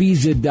 Go to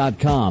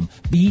Bzid.com,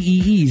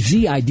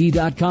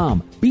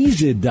 BEEZID.com,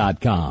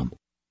 Bzid.com.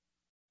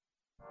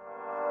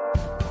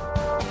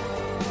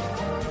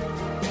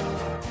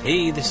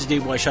 Hey, this is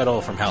Dave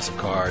Weishuttle from House of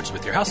Cards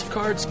with your House of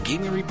Cards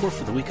gaming report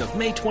for the week of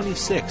May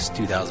 26,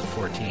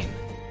 2014.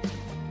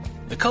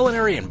 The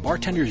Culinary and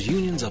Bartenders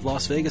Unions of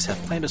Las Vegas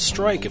have planned a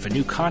strike if a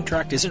new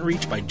contract isn't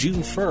reached by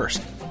June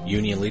 1st.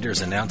 Union leaders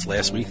announced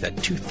last week that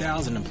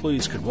 2,000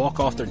 employees could walk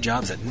off their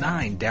jobs at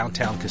 9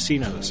 downtown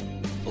casinos.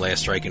 The last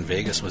strike in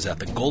Vegas was at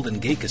the Golden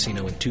Gate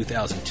Casino in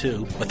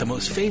 2002, but the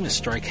most famous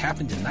strike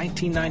happened in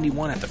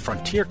 1991 at the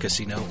Frontier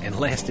Casino and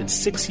lasted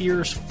 6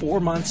 years, 4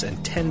 months,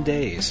 and 10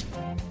 days.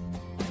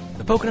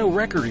 The Pocono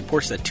Record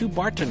reports that 2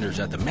 bartenders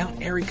at the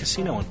Mount Airy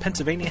Casino in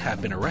Pennsylvania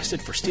have been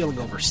arrested for stealing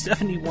over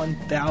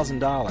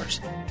 $71,000.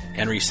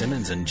 Henry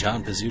Simmons and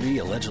John Pizzuti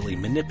allegedly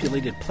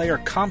manipulated player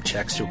comp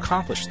checks to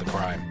accomplish the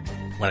crime.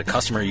 When a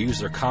customer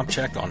used their comp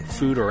check on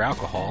food or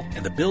alcohol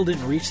and the bill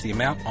didn't reach the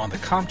amount on the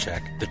comp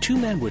check, the 2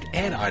 men would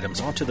add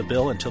items onto the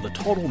bill until the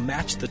total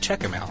matched the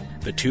check amount.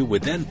 The 2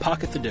 would then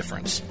pocket the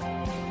difference.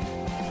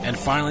 And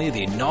finally,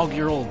 the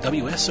inaugural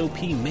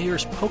WSOP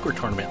Mayor's Poker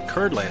Tournament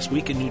occurred last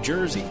week in New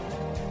Jersey.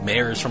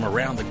 Mayors from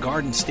around the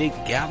Garden State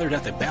gathered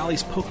at the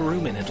Bally's Poker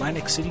Room in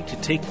Atlantic City to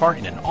take part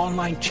in an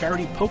online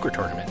charity poker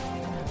tournament.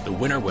 The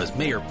winner was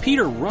Mayor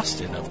Peter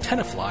Rustin of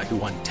Tenafly, who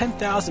won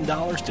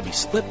 $10,000 to be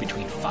split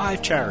between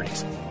 5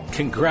 charities.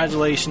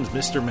 Congratulations,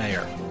 Mr.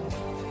 Mayor.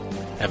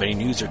 Have any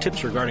news or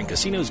tips regarding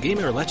casinos,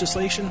 gaming, or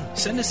legislation?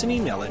 Send us an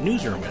email at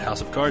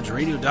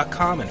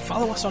newsroom@houseofcardsradio.com and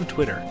follow us on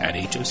Twitter at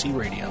HOC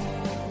Radio.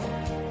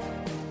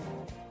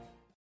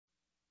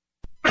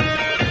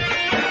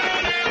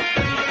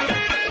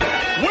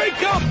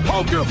 Wake up,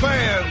 poker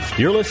fans!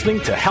 You're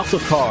listening to House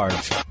of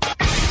Cards.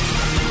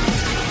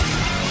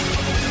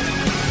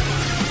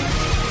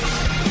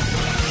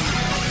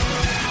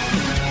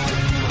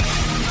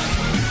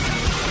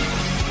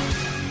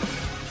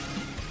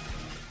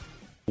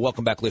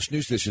 Welcome back,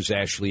 listeners. This is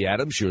Ashley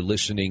Adams. You're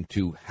listening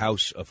to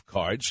House of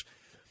Cards.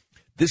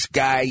 This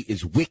guy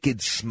is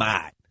wicked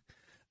smart.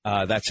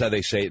 That's how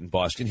they say it in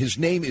Boston. His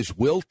name is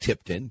Will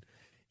Tipton.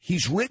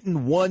 He's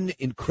written one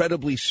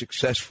incredibly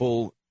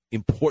successful,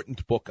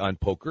 important book on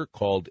poker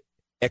called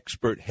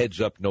Expert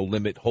Heads Up, No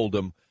Limit,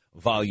 Hold'em,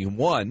 Volume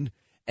 1.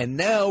 And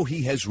now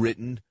he has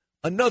written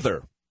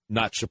another,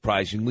 not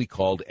surprisingly,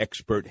 called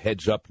Expert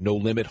Heads Up, No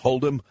Limit,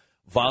 Hold'em,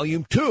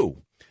 Volume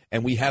 2.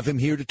 And we have him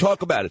here to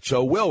talk about it.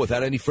 So, Will,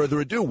 without any further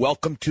ado,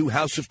 welcome to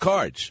House of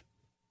Cards.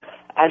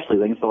 Ashley,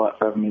 thanks a lot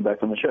for having me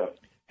back on the show.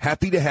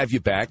 Happy to have you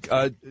back.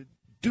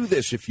 Do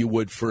this, if you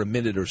would, for a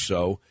minute or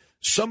so.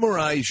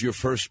 Summarize your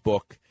first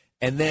book,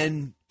 and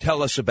then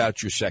tell us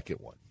about your second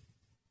one.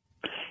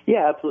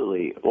 Yeah,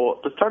 absolutely. Well,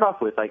 to start off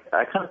with, I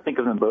kind of think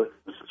of them both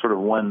as sort of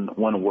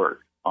one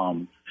work.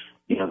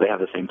 They have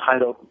the same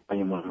title,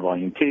 Volume 1 and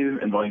Volume 2,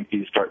 and Volume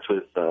 2 starts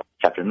with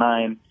Chapter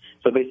 9.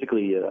 So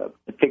basically,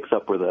 it picks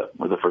up where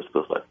the first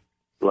book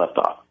left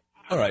off.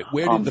 All right.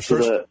 Where did the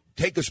first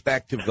take us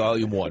back to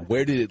Volume 1?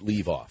 Where did it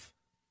leave off?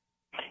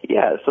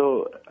 Yeah.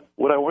 So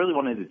what I really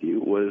wanted to do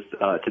was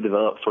to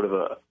develop sort of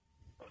a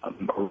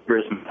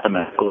rigorous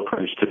mathematical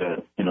approach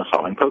to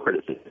solving poker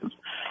decisions.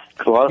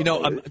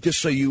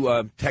 Just so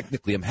you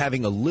technically, I'm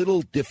having a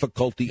little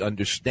difficulty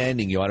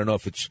understanding you. I don't know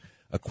if it's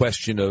a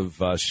question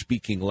of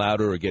speaking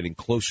louder or getting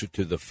closer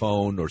to the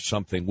phone or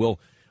something.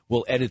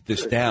 We'll edit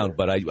this down,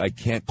 but I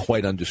can't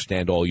quite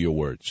understand all your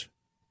words.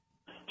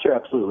 Sure,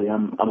 absolutely.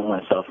 I'm on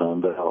my cell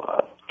phone, but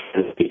I'll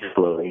speak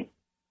slowly.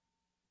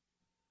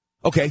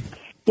 Okay.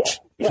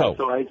 Yeah.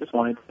 So I just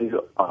wanted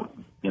to,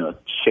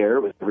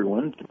 share with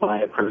everyone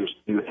my approach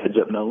to Heads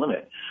Up No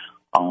Limit.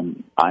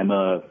 I'm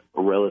a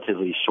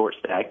relatively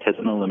short-stacked Heads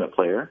Up No Limit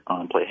player.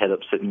 Play Head Up,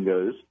 Sit and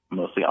Goes,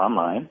 mostly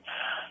online.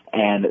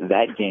 And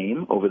that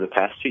game, over the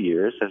past 2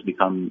 years, has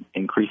become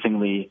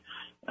increasingly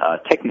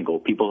technical.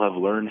 People have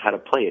learned how to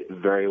play it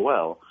very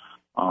well.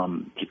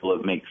 People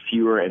have made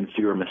fewer and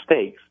fewer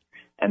mistakes.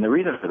 And the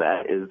reason for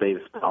that is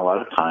they've spent a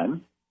lot of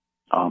time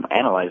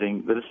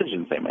analyzing the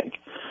decisions they make.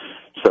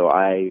 So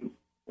I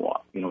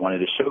wanted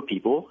to show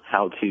people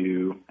how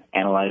to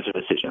analyze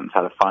their decisions,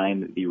 how to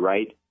find the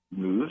right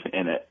move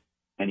in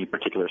any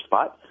particular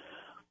spot,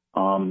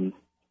 often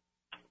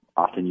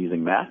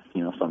using math,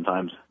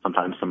 sometimes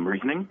some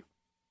reasoning.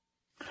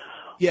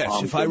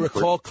 Yes, if I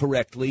recall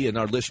correctly, and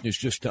our listeners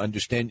just to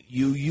understand,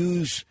 you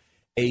use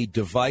a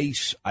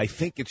device, I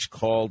think it's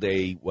called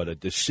a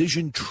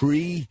decision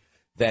tree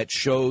that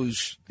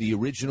shows the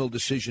original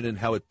decision and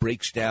how it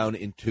breaks down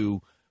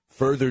into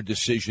further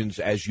decisions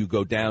as you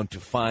go down to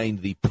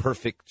find the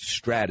perfect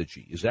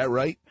strategy. Is that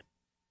right?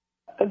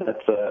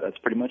 That's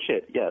pretty much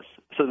it, yes.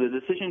 So the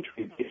decision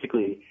tree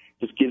basically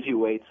just gives you a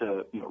way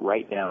to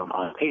write down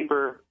on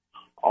paper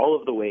all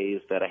of the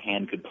ways that a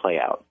hand could play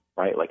out,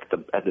 right? Like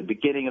at the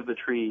beginning of the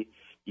tree,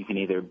 you can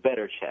either bet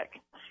or check.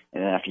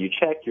 And then after you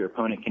check, your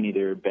opponent can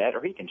either bet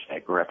or he can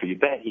check. Or after you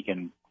bet, he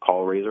can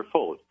call, raise, or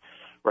fold,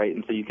 right?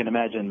 And so you can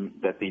imagine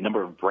that the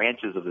number of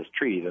branches of this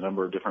tree, the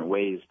number of different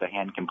ways the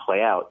hand can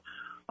play out,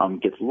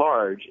 gets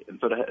large. And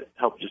so to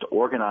help just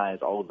organize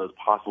all of those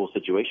possible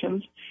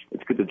situations,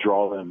 it's good to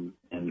draw them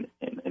in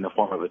the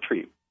form of a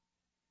tree.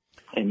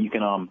 And you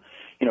can,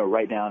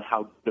 write down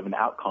how good of an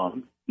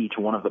outcome each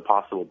one of the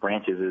possible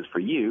branches is for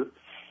you,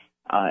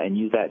 and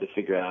use that to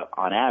figure out,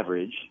 on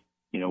average,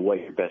 what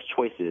your best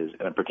choice is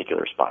in a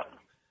particular spot.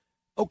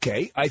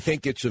 Okay, I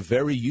think it's a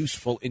very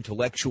useful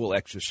intellectual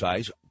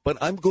exercise, but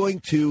I'm going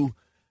to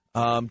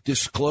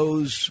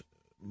disclose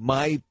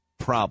my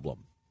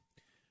problem.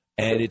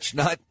 And it's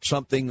not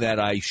something that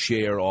I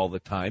share all the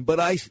time, but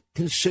I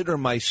consider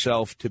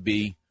myself to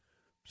be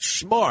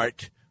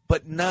smart,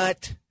 but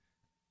not,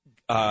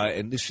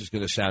 and this is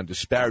going to sound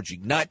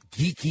disparaging, not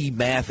geeky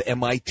math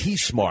MIT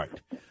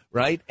smart.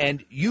 right?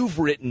 And you've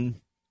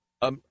written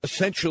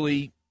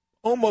essentially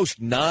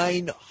almost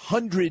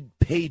 900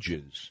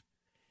 pages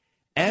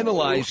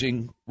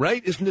analyzing,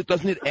 right?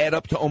 Doesn't it add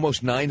up to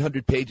almost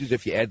 900 pages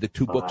if you add the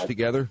two books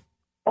together?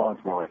 Oh,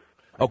 it's more.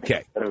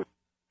 Okay.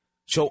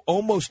 So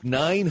almost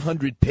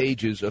 900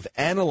 pages of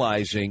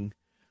analyzing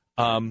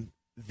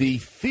the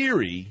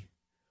theory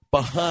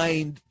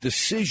behind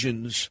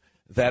decisions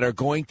that are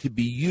going to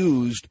be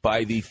used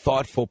by the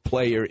thoughtful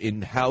player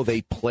in how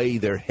they play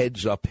their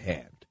heads-up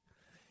hand.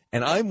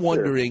 And I'm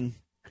wondering,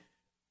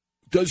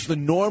 does the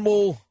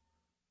normal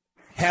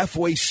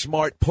halfway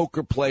smart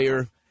poker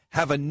player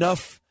have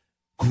enough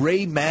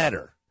gray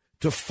matter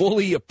to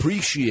fully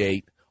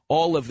appreciate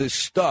all of this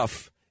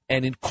stuff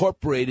and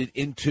incorporate it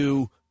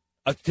into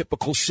a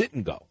typical sit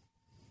and go?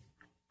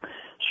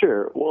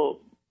 Sure. Well,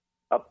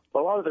 a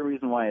lot of the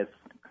reason why it's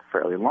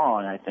fairly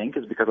long, I think,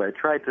 is because I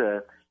tried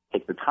to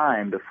take the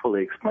time to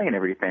fully explain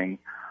everything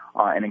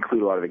and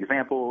include a lot of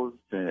examples,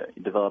 to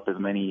develop as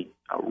many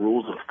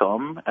rules of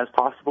thumb as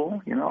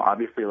possible. You know,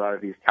 obviously a lot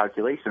of these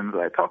calculations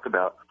that I talked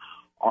about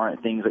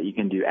aren't things that you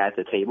can do at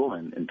the table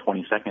in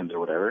 20 seconds or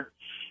whatever.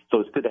 So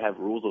it's good to have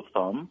rules of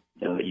thumb,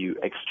 you know, that you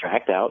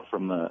extract out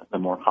from the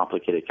more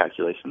complicated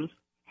calculations.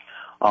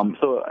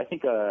 So I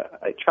think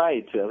I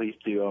tried to at least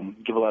to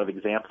give a lot of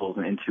examples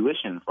and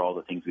intuition for all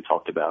the things we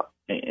talked about,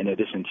 in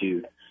addition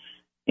to,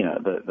 you know,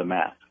 the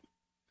math.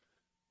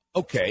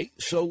 Okay,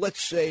 so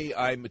let's say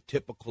I'm a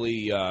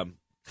typically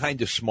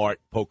kind of smart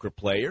poker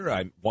player.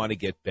 I want to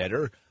get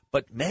better.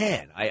 But,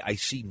 man, I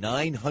see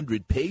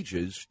 900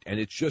 pages, and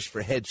it's just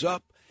for heads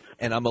up,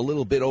 and I'm a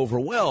little bit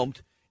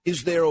overwhelmed.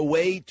 Is there a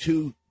way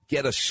to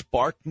get a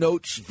Spark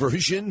Notes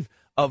version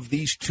of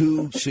these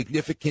two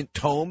significant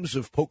tomes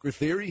of poker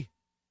theory?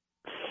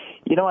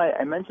 You know,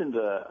 I mentioned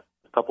a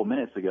couple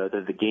minutes ago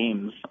that the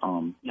games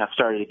have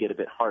started to get a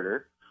bit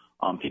harder.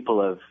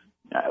 People have,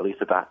 at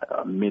least at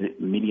the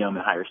medium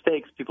and higher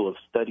stakes, people have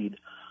studied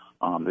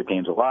their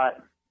games a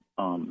lot,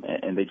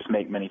 and they just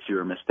make many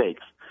fewer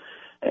mistakes.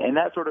 And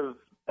that sort of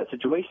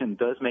situation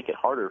does make it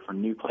harder for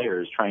new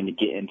players trying to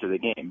get into the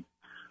game.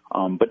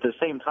 But at the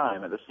same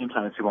time, as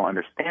people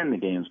understand the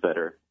games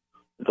better,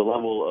 the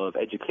level of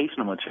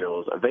educational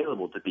materials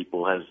available to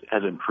people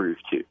has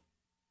improved too.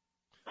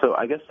 So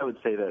I guess I would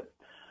say that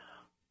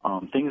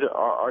things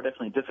are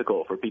definitely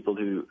difficult for people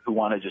who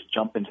want to just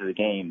jump into the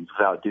games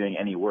without doing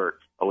any work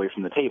away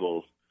from the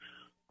tables.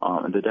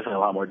 And they're definitely a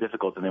lot more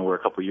difficult than they were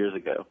a couple years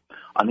ago.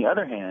 On the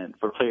other hand,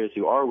 for players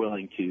who are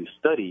willing to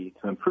study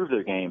to improve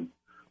their game,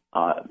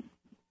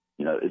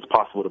 you know, it's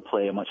possible to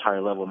play a much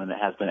higher level than it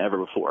has been ever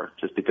before,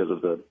 just because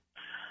of the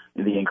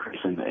increase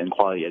in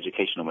quality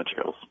educational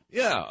materials.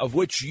 Yeah, of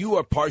which you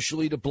are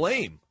partially to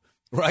blame,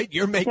 right?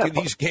 You're making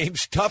these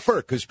games tougher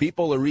because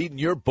people are reading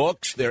your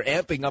books, they're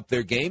amping up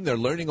their game, they're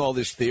learning all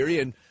this theory,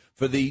 and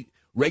for the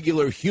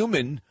regular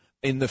human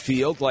in the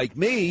field like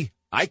me,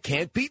 I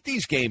can't beat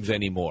these games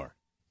anymore.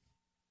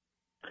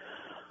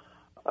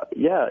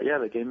 Yeah,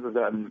 the games have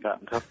gotten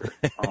tougher.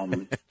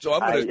 So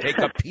I'm going to take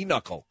up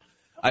Pinochle.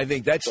 I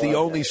think that's the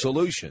only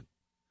solution.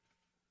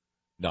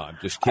 No, I'm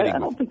just kidding. I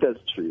don't think that's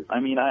true. I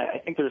mean, I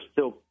think there's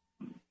still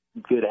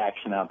good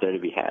action out there to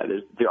be had.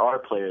 There are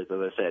players, as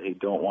I said, who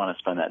don't want to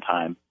spend that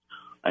time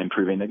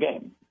improving their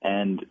game.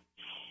 And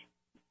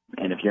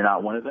if you're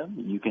not one of them,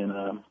 you can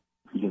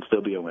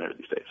still be a winner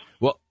these days.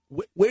 Well,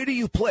 where do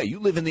you play? You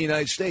live in the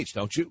United States,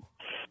 don't you?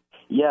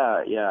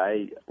 Yeah.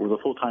 I was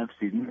a full-time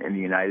student in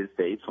the United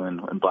States when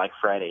Black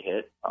Friday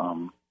hit.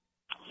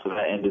 So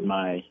that ended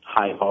my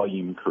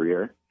high-volume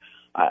career.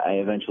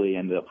 I eventually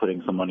ended up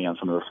putting some money on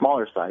some of the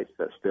smaller sites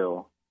that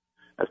still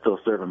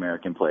serve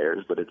American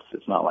players, but it's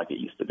not like it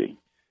used to be.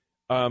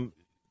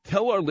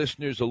 Tell our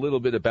listeners a little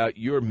bit about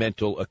your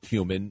mental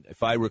acumen.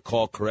 If I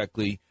recall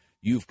correctly,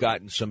 you've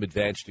gotten some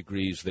advanced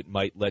degrees that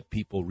might let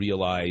people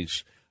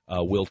realize,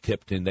 Will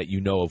Tipton, that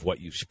you know of what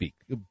you speak.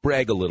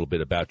 Brag a little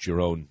bit about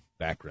your own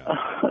background.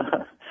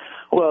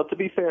 Well, to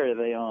be fair,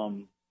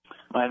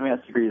 my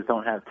advanced degrees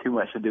don't have too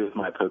much to do with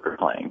my poker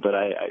playing, but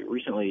I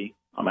recently,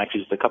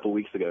 actually just a couple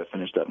weeks ago,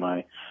 finished up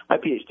my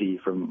PhD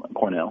from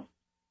Cornell.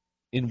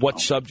 In what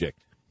subject?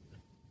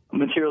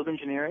 Materials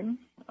engineering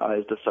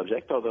is the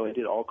subject, although I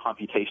did all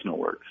computational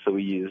work. So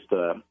we used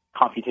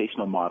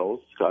computational models,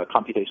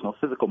 computational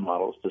physical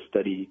models to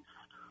study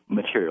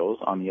materials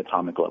on the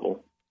atomic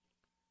level.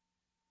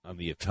 On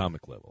the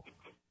atomic level.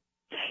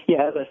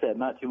 Yeah, as I said,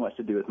 not too much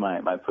to do with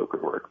my poker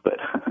work, but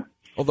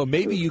although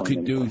maybe you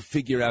could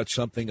figure out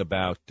something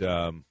about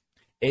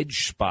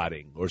edge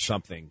spotting or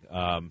something.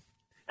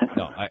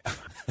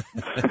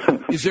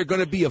 Is there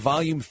going to be a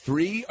volume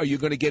 3? Are you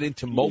going to get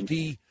into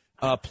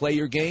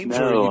multi-player games,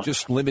 or are you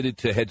just limited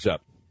to heads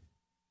up?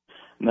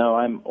 No,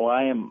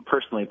 I am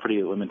personally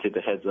pretty limited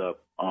to heads up.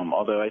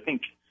 Although I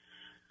think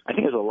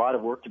there's a lot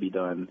of work to be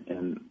done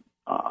in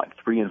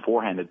 3- and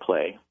 4-handed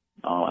play.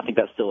 I think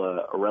that's still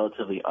a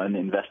relatively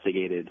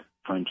uninvestigated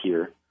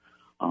frontier.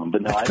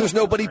 But no, because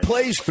nobody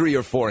plays 3-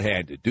 or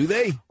 4-handed, do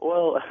they?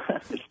 Well,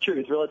 it's true.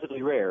 It's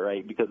relatively rare,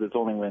 right? Because it's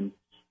only when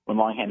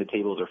long-handed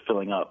tables are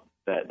filling up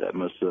that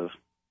most of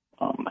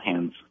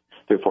hands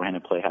 3 or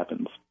 4-handed play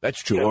happens.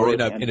 That's true. Or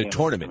in a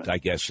tournament, I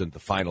guess, in the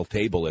final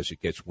table as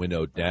it gets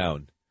winnowed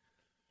down.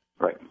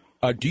 Right.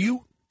 Do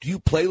you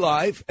play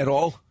live at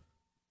all?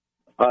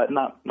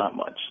 Not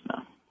much. No,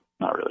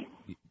 not really.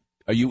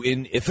 Are you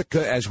in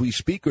Ithaca as we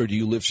speak, or do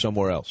you live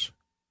somewhere else?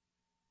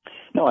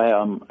 No, I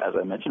as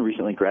I mentioned,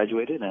 recently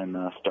graduated and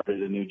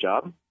started a new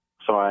job.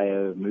 So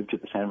I moved to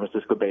the San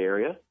Francisco Bay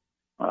Area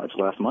just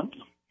last month.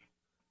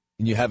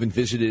 And you haven't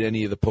visited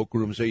any of the poker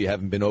rooms there? You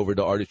haven't been over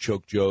to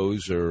Artichoke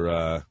Joe's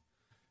or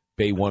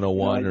Bay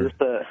 101? No,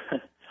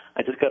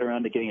 I just got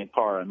around to getting a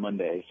par on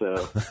Monday,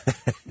 so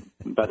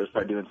I'm about to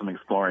start doing some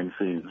exploring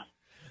soon.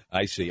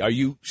 I see. Are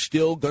you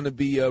still going to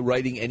be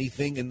writing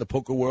anything in the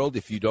poker world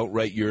if you don't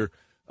write your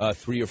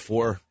 3 or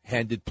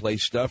 4-handed play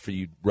stuff? Are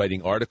you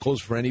writing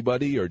articles for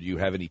anybody, or do you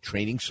have any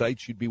training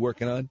sites you'd be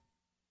working on?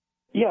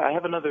 Yeah, I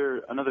have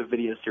another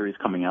video series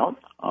coming out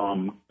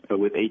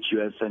with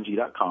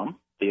HUSNG.com.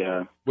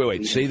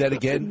 Wait, say that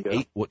again.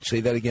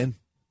 Say that again.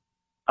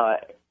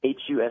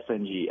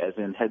 HUSNG, as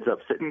in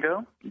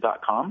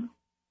headsupsitandgo.com.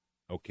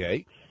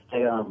 Okay.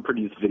 They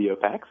produce video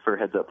packs for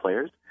heads-up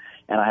players,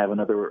 and I have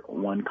another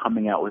one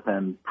coming out with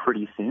them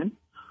pretty soon.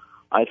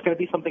 It's going to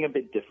be something a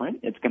bit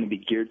different. It's going to be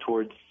geared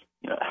towards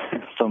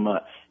some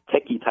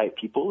techie-type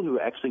people who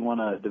actually want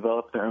to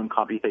develop their own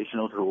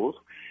computational tools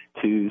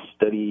to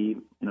study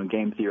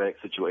game theoretic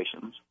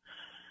situations.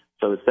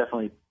 So it's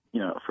definitely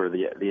for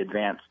the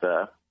advanced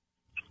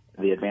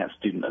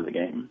student of the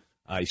game.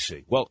 I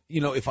see. Well,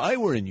 if I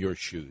were in your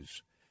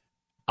shoes,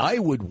 I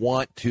would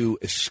want to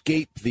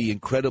escape the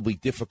incredibly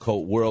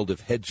difficult world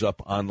of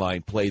heads-up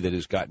online play that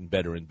has gotten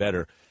better and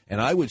better,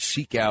 and I would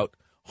seek out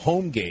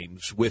home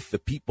games with the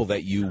people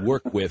that you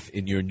work with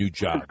in your new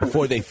job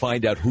before they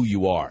find out who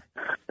you are,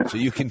 so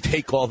you can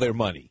take all their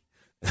money.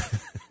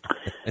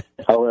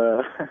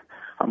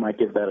 I might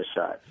give that a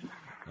shot.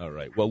 All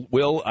right. Well,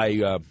 Will,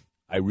 I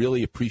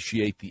really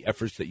appreciate the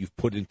efforts that you've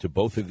put into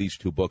both of these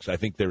 2 books. I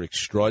think they're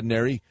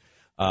extraordinary.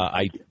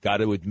 I got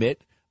to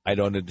admit, I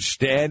don't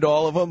understand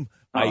all of them.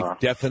 I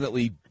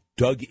definitely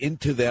dug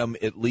into them,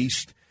 at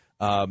least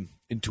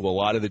into a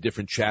lot of the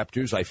different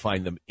chapters. I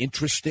find them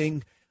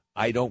interesting.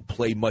 I don't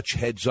play much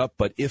heads up,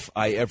 but if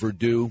I ever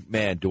do,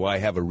 man, do I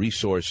have a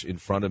resource in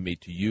front of me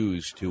to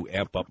use to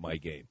amp up my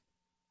game.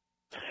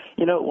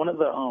 One of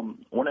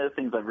the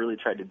things I've really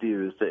tried to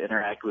do is to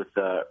interact with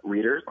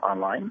readers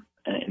online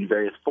in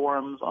various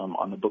forums,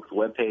 on the book's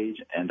webpage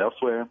and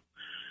elsewhere.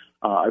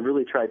 I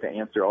really tried to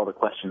answer all the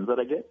questions that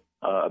I get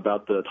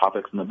about the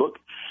topics in the book.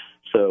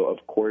 So, of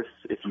course,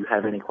 if you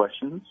have any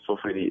questions, feel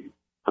free to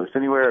post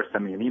anywhere or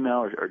send me an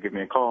email or give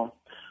me a call,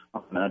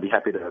 and I'd be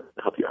happy to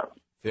help you out.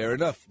 Fair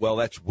enough. Well,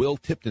 that's Will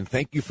Tipton.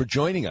 Thank you for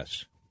joining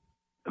us.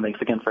 Thanks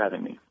again for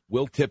having me.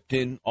 Will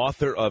Tipton,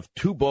 author of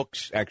 2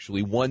 books,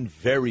 actually one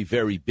very,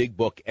 very big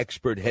book,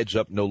 Expert Heads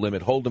Up, No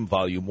Limit Hold'em,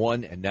 Volume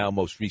 1, and now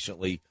most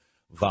recently,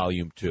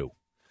 Volume 2.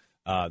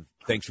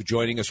 Thanks for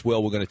joining us,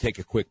 Will. We're going to take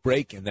a quick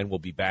break, and then we'll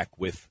be back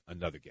with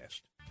another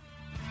guest.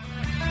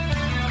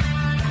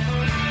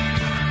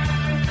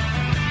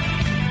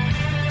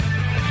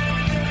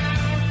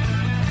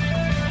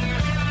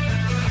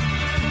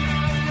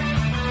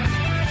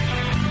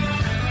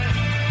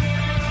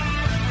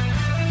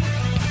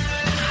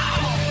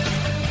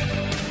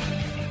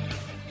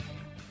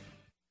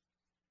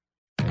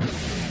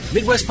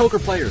 Midwest poker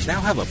players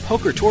now have a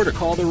poker tour to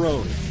call their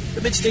own.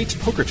 The Mid-States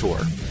Poker Tour.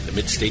 The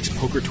Mid-States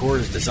Poker Tour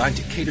is designed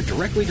to cater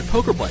directly to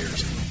poker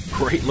players.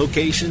 Great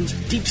locations,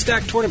 deep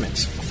stack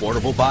tournaments,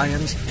 affordable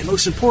buy-ins, and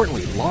most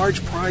importantly,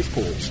 large prize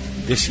pools.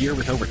 This year,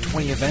 with over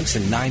 20 events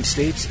in 9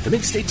 states, the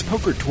Mid-States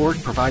Poker Tour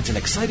provides an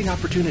exciting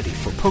opportunity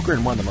for poker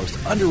in one of the most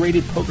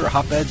underrated poker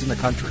hotbeds in the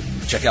country.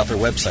 Check out their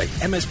website,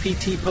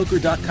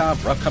 msptpoker.com,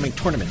 for upcoming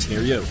tournaments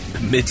near you. The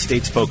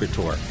Mid-States Poker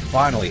Tour.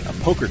 Finally, a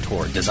poker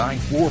tour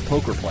designed for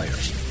poker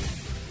players.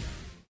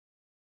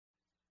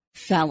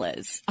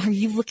 Fellas, are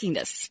you looking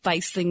to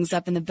spice things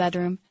up in the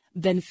bedroom?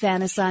 Been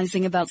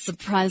fantasizing about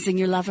surprising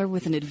your lover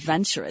with an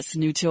adventurous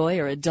new toy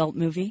or adult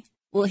movie?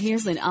 Well,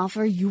 here's an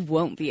offer you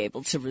won't be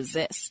able to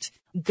resist.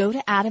 Go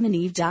to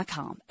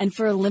adamandeve.com, and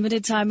for a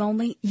limited time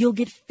only, you'll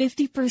get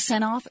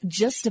 50% off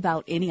just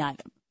about any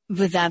item.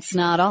 But that's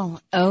not all.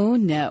 Oh,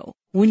 no.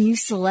 When you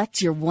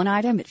select your one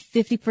item at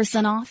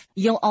 50% off,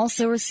 you'll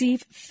also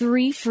receive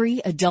 3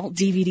 free adult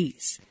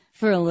DVDs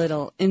for a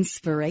little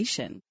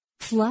inspiration.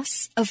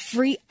 Plus, a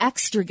free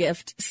extra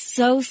gift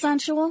so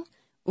sensual,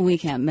 we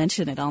can't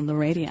mention it on the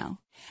radio.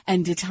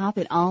 And to top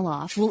it all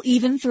off, we'll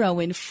even throw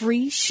in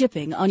free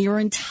shipping on your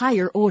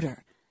entire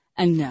order.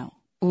 And no,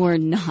 we're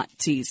not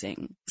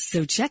teasing.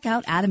 So check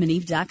out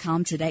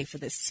adamandeve.com today for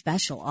this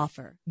special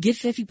offer. Get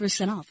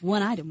 50% off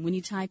one item when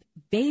you type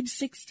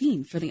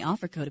BABE16 for the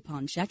offer code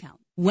upon checkout.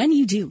 When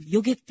you do,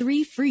 you'll get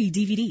 3 free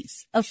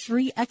DVDs, a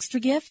free extra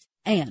gift,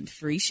 and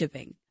free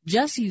shipping.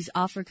 Just use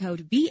offer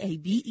code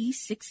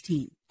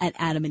BABE16 at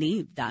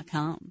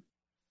adamandeve.com.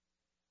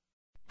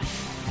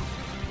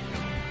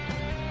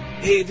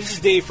 Hey, this is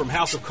Dave from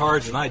House of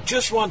Cards, and I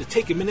just wanted to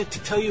take a minute to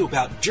tell you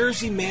about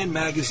Jersey Man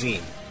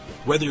Magazine.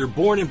 Whether you're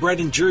born and bred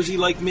in Jersey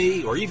like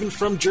me, or even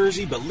from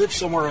Jersey but live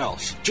somewhere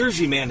else,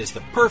 Jersey Man is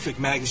the perfect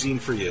magazine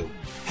for you.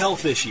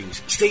 Health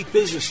issues, state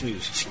business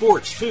news,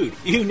 sports, food,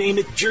 you name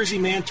it, Jersey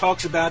Man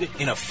talks about it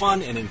in a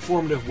fun and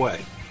informative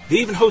way. They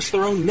even host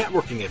their own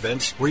networking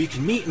events where you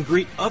can meet and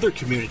greet other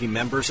community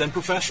members and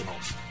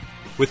professionals.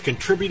 With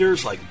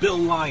contributors like Bill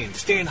Lyon,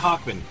 Stan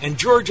Hockman, and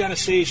George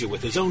Anastasia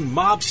with his own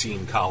mob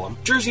scene column,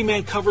 Jersey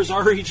Man covers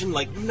our region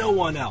like no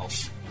one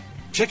else.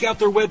 Check out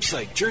their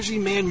website,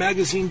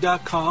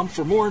 jerseymanmagazine.com,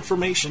 for more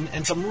information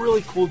and some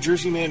really cool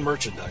Jersey Man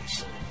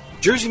merchandise.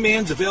 Jersey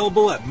Man's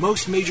available at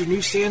most major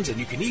newsstands, and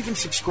you can even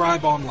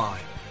subscribe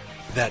online.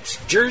 That's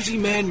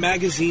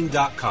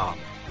jerseymanmagazine.com.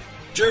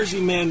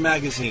 Jersey Man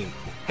Magazine.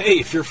 Hey,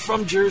 if you're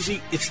from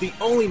Jersey, it's the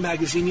only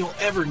magazine you'll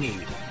ever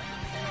need.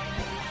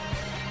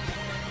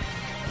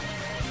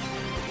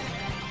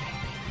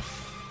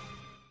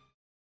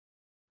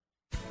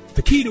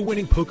 The key to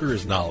winning poker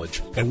is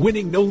knowledge, and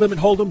Winning No Limit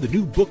Hold'em, the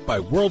new book by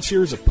World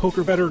Series of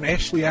Poker veteran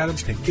Ashley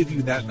Adams, can give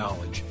you that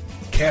knowledge.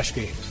 Cash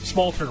games,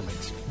 small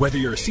tournaments, whether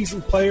you're a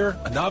seasoned player,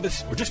 a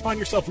novice, or just find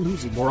yourself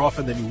losing more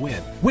often than you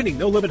win, Winning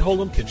No Limit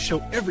Hold'em can show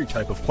every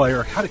type of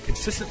player how to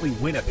consistently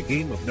win at the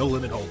game of No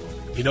Limit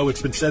Hold'em. You know,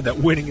 it's been said that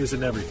winning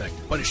isn't everything,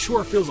 but it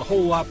sure feels a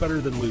whole lot better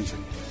than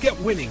losing. Get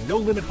Winning No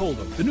Limit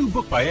Hold'em, the new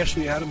book by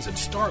Ashley Adams, and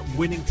start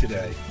winning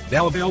today.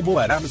 Now available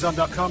at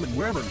Amazon.com and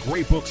wherever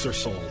great books are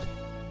sold.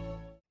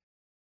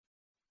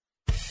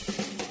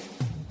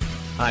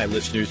 Hi,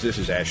 listeners. This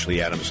is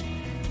Ashley Adams.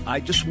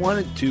 I just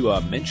wanted to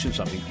mention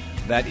something,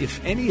 that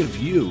if any of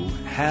you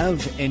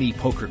have any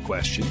poker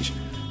questions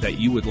that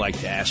you would like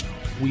to ask,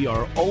 we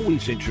are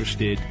always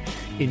interested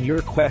in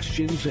your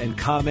questions and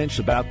comments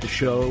about the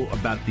show,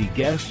 about the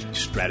guests,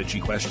 strategy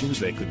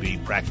questions. They could be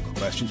practical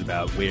questions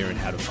about where and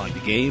how to find a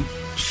game.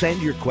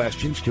 Send your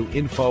questions to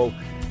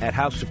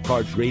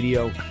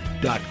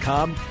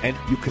info@houseofcardsradio.com. And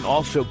you can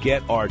also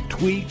get our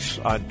tweets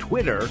on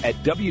Twitter at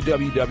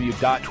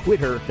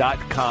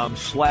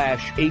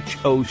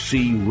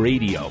www.twitter.com/HOC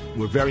Radio.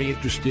 We're very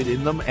interested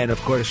in them, and of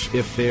course,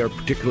 if they're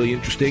particularly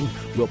interesting,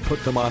 we'll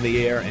put them on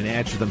the air and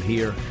answer them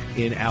here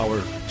in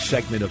our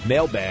segment of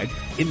Mailbag.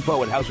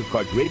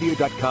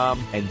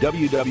 Info@houseofcardsradio.com and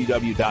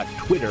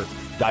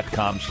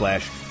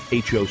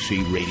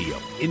www.twitter.com/HOC Radio.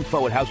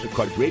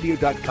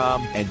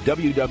 Info@houseofcardsradio.com and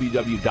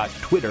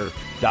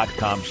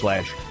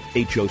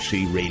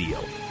www.twitter.com/HOC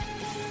Radio.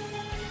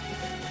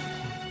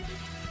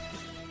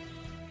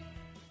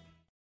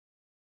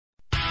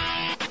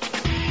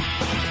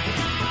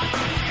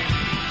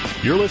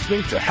 You're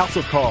listening to House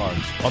of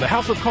Cards on the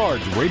House of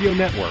Cards Radio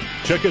Network.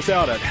 Check us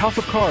out at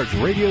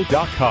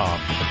houseofcardsradio.com.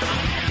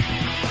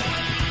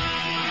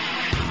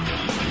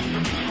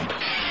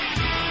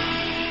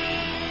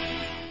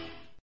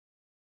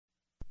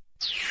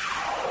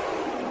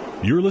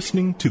 You're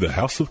listening to the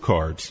House of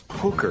Cards.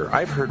 Poker.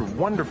 I've heard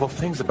wonderful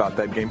things about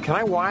that game. Can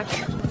I watch?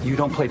 You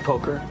don't play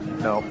poker?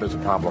 No, there's a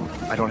problem.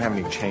 I don't have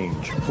any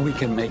change. We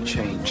can make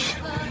change.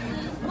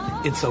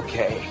 It's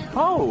okay.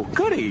 Oh,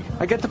 goody.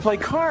 I get to play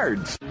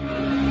cards.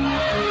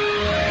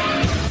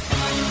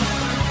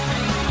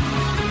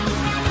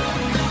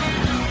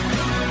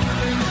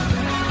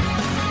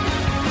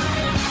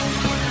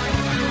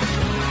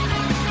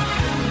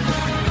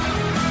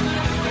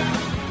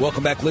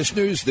 Welcome back,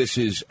 listeners. This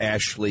is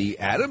Ashley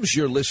Adams.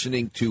 You're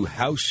listening to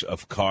House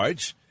of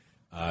Cards.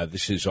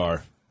 This is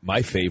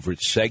my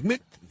favorite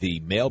segment, the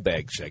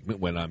mailbag segment,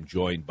 when I'm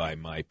joined by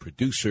my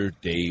producer,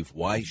 Dave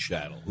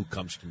Weishattle, who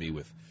comes to me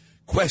with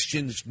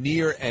questions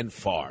near and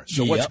far.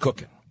 So what's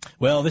cooking?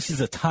 Well, this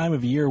is a time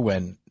of year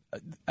when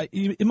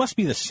it must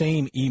be the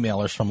same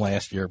emailers from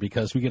last year,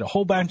 because we get a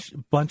whole bunch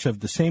of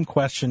the same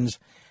questions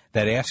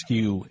that ask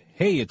you,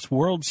 hey, it's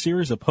World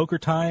Series of Poker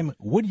time.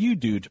 What do you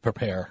do to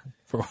prepare?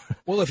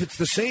 Well, if it's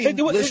the same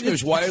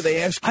listeners, why are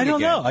they asking? I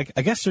don't again? know.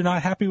 I guess they're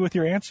not happy with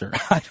your answer.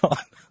 I don't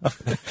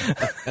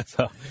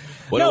know.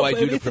 What do I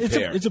do to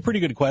prepare? It's a pretty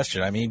good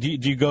question. I mean, do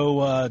you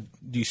go?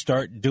 Do you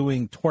start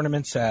doing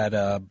tournaments at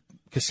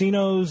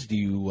casinos? Do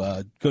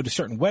you go to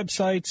certain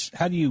websites?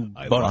 How do you?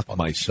 I lock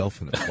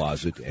myself in a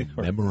closet and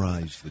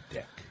memorize the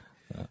deck.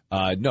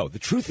 No, the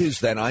truth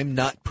is that I'm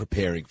not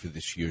preparing for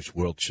this year's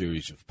World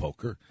Series of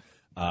Poker.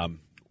 I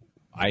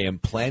am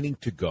planning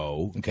to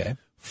go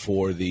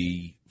for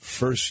the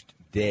first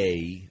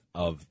day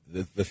of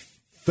the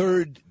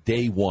third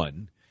day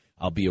one.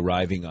 I'll be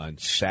arriving on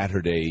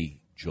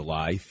Saturday,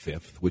 July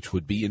 5th, which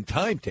would be in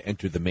time to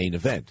enter the main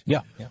event.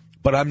 Yeah.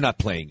 But I'm not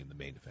playing in the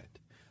main event,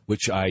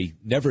 which I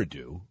never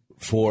do,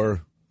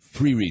 for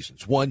three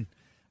reasons. One,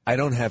 I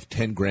don't have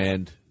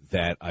 $10,000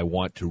 that I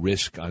want to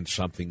risk on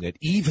something that,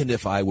 even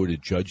if I were to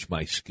judge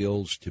my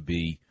skills to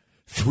be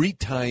 3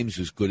 times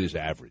as good as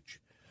average,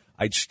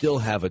 I'd still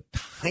have a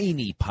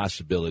tiny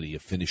possibility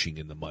of finishing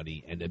in the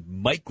money and a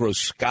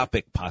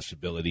microscopic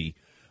possibility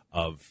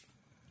of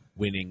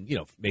winning,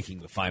 making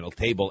the final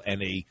table,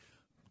 and a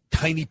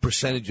tiny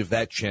percentage of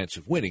that chance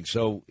of winning.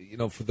 So,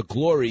 for the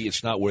glory,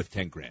 it's not worth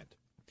 $10,000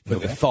 for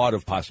the thought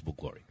of possible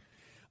glory.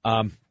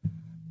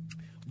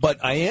 But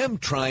I am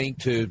trying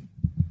to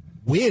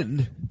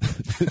win,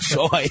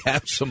 so I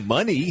have some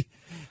money,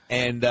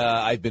 and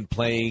I've been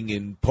playing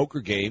in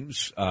poker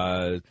games.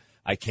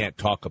 I can't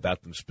talk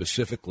about them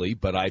specifically,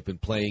 but I've been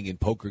playing in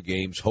poker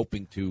games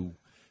hoping to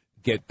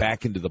get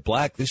back into the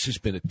black. This has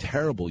been a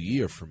terrible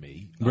year for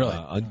me. Really?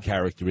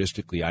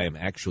 Uncharacteristically, I am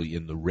actually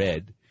in the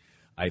red.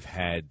 I've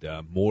had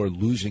more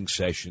losing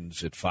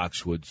sessions at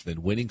Foxwoods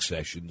than winning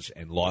sessions,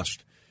 and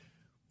lost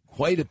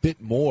quite a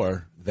bit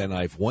more than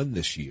I've won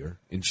this year,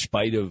 in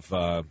spite of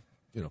a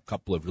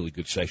couple of really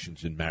good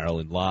sessions in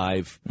Maryland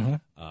Live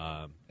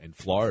and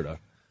Florida.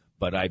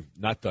 But I've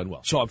not done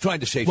well. So I'm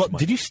trying to save some money.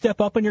 Did you step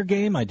up on your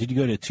game? Did you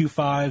go to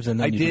 2-5s and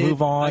then you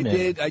move on?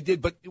 I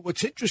did. But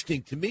what's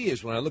interesting to me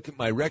is when I look at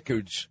my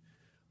records,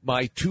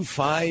 my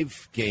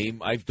 2-5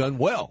 game, I've done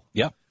well.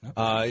 Yeah.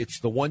 It's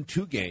the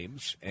 1-2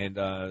 games, and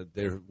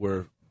there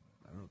were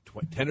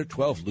 10 or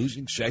 12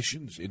 losing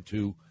sessions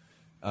into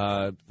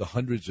the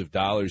hundreds of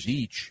dollars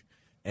each,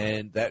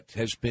 and that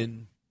has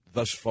been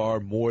thus far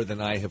more than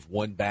I have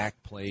won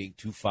back playing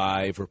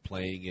 2-5 or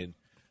playing in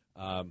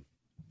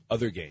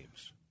other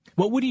games.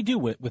 What do you do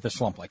with a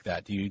slump like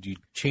that? Do you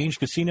change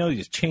casino? Do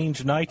you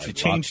change nights? You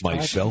change lock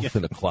myself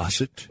in a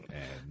closet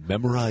and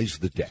memorize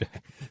the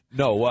deck.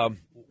 No,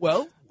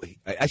 well,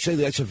 I say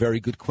that's a very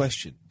good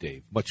question,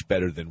 Dave. Much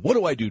better than what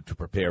do I do to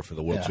prepare for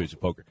the World Series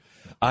of Poker?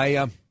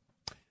 I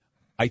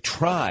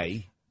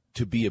try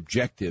to be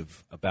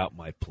objective about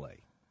my play,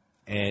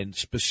 and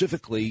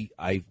specifically,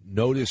 I've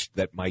noticed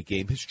that my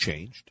game has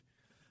changed.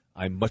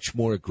 I'm much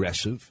more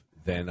aggressive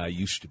than I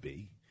used to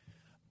be.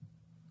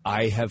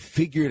 I have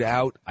figured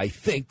out, I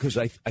think, because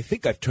I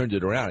think I've turned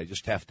it around. I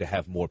just have to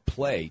have more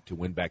play to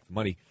win back the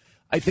money.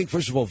 I think,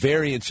 first of all,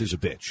 variance is a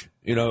bitch.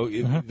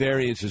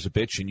 Variance is a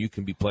bitch, and you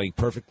can be playing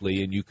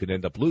perfectly, and you could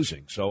end up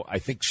losing. So I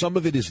think some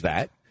of it is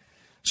that.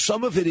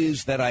 Some of it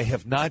is that I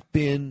have not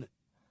been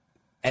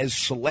as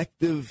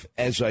selective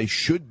as I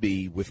should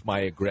be with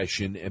my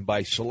aggression. And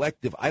by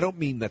selective, I don't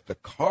mean that the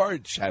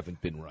cards haven't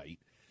been right.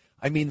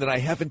 I mean that I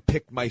haven't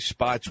picked my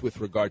spots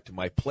with regard to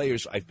my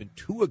players. I've been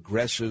too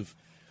aggressive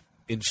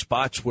in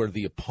spots where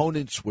the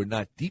opponents were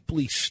not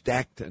deeply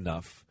stacked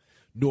enough,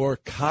 nor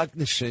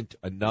cognizant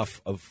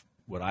enough of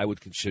what I would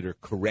consider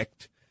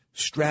correct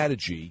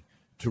strategy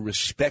to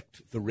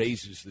respect the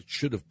raises that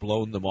should have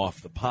blown them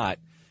off the pot,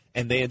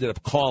 and they ended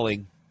up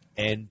calling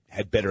and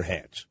had better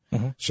hands.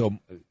 So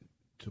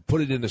to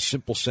put it in a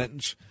simple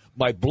sentence,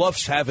 my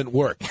bluffs haven't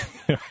worked,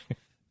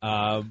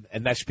 and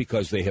that's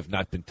because they have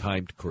not been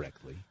timed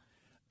correctly.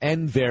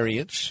 And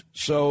variance,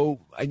 so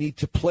I need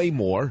to play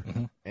more,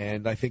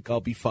 and I think I'll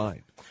be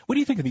fine. What do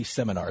you think of these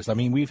seminars? I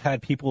mean, we've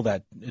had people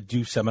that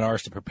do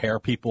seminars to prepare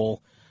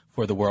people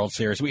for the World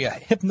Series. We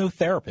have a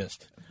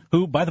hypnotherapist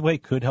who, by the way,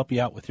 could help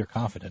you out with your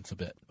confidence a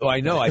bit. Oh,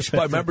 I know. I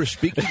remember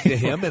speaking to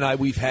him, and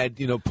we've had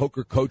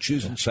poker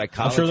coaches and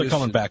psychologists. I'm sure they're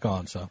coming back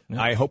on. So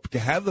I hope to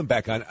have them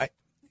back on.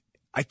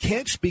 I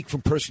can't speak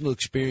from personal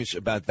experience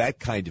about that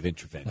kind of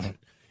intervention.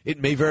 It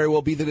may very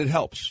well be that it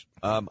helps.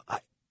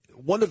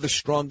 One of the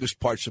strongest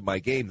parts of my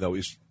game, though,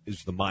 is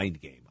the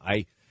mind game.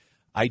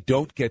 I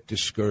don't get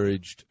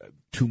discouraged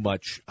too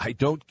much. I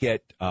don't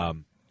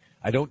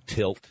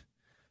tilt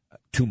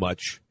too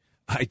much.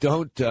 I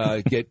don't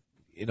get,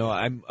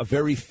 I'm a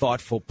very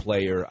thoughtful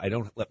player. I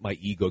don't let my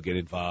ego get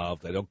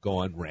involved. I don't go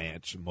on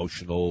rants,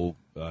 emotional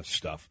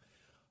stuff.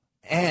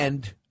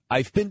 And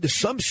I've been to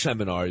some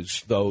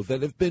seminars, though,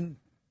 that have been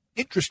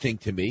interesting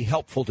to me,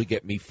 helpful to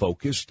get me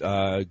focused.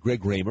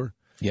 Greg Raymer.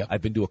 Yeah.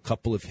 I've been to a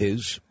couple of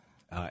his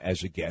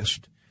as a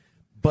guest,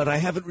 but I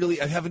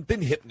haven't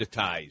been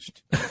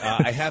hypnotized.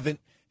 I haven't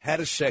had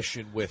a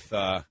session with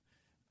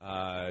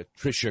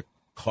Tricia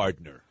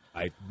Cardner.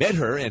 I met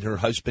her and her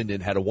husband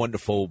and had a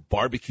wonderful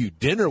barbecue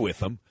dinner with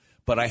them,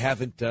 but I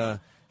haven't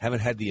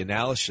had the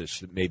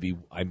analysis that maybe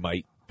I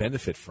might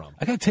benefit from.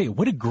 I got to tell you,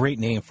 what a great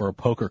name for a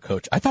poker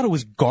coach. I thought it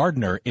was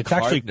Gardner. It's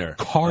actually Cardner.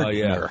 Oh,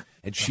 yeah.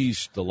 And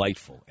she's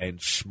delightful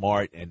and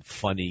smart and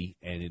funny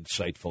and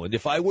insightful. And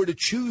if I were to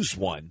choose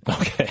one,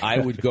 I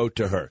would go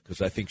to her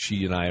because I think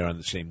she and I are on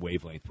the same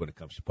wavelength when it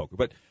comes to poker.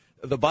 But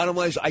the bottom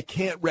line is I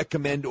can't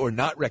recommend or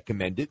not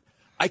recommend it.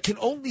 I can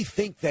only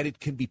think that it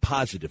can be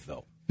positive,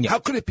 though. Yeah. How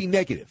could it be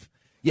negative?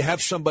 You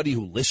have somebody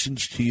who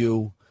listens to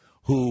you,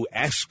 who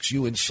asks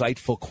you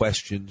insightful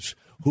questions,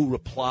 who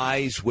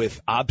replies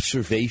with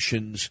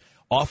observations,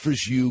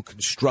 offers you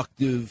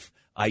constructive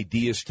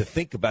ideas to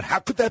think about. How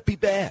could that be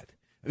bad?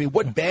 I mean,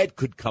 what bad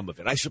could come of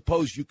it? I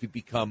suppose you could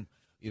become,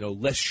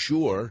 less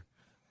sure,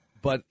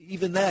 but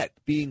even that,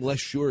 being less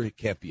sure, it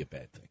can't be a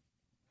bad thing.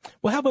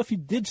 Well, how about if you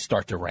did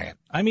start to rant?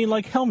 I mean,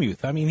 like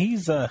Helmuth. I mean,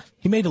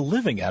 he made a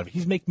living out of it.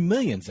 He's making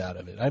millions out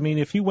of it. I mean,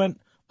 if you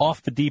went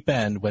off the deep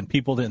end when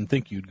people didn't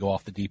think you'd go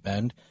off the deep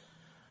end,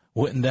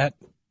 wouldn't that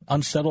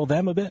unsettle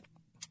them a bit?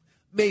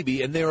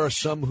 Maybe, and there are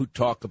some who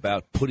talk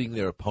about putting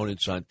their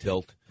opponents on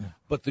tilt.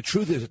 But the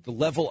truth is, at the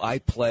level I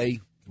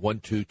play,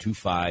 1-2,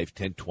 2-5,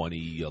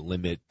 10-20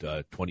 limit,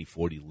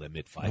 20-40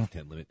 limit,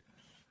 5-10 limit,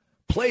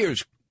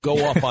 players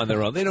go off on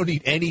their own. They don't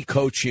need any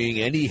coaching,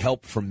 any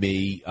help from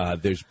me.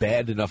 There's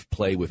bad enough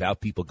play without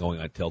people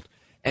going on tilt.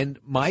 And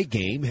my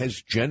game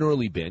has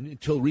generally been,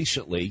 until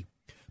recently,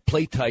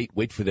 play tight,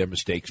 wait for their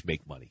mistakes,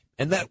 make money.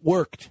 And that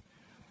worked.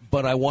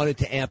 But I wanted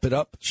to amp it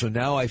up. So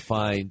now I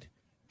find,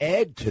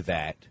 add to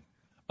that,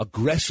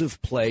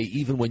 aggressive play,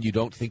 even when you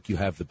don't think you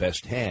have the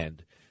best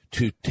hand,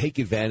 to take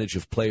advantage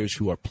of players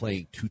who are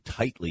playing too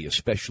tightly,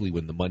 especially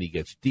when the money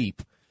gets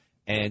deep.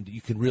 And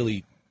you can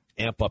really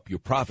amp up your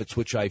profits,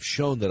 which I've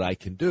shown that I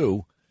can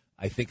do.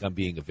 I think I'm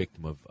being a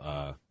victim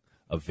of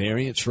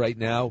variance right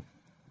now.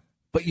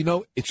 But,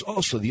 it's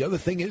also, the other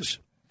thing is,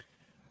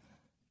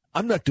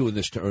 I'm not doing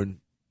this to earn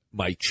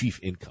my chief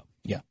income.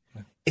 Yeah.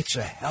 It's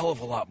a hell of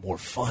a lot more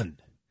fun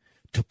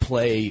to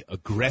play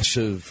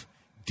aggressive,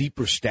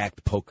 deeper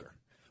stacked poker,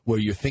 where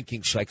you're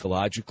thinking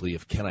psychologically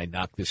of, can I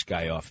knock this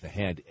guy off the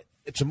hand?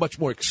 It's a much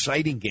more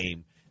exciting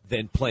game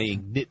than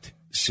playing nit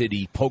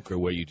city poker,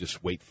 where you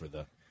just wait for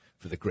the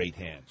great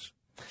hands.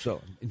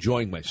 So I'm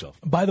enjoying myself.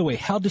 By the way,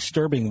 how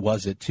disturbing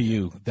was it to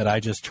you that I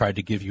just tried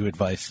to give you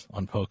advice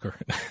on poker?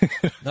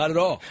 Not at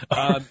all.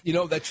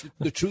 That's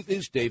the truth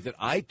is, Dave, that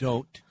I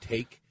don't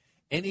take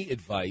any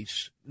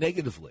advice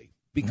negatively,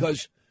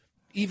 because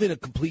even a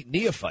complete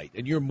neophyte,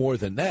 and you're more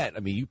than that.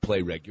 I mean, you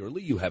play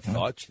regularly, you have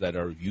thoughts that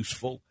are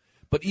useful,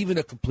 but even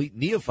a complete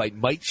neophyte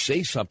might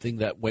say something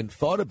that, when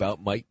thought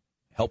about, might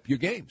help your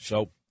game.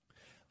 So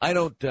I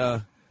don't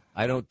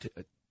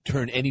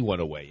turn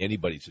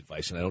anybody's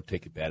advice, and I don't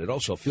take it bad at all.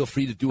 So feel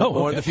free to do it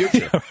more in the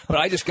future. But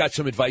I just got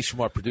some advice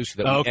from our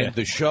producer that we end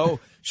the show.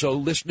 So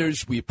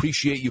listeners, we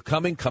appreciate you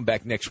coming. Come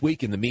back next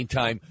week. In the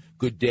meantime,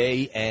 good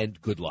day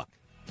and good luck.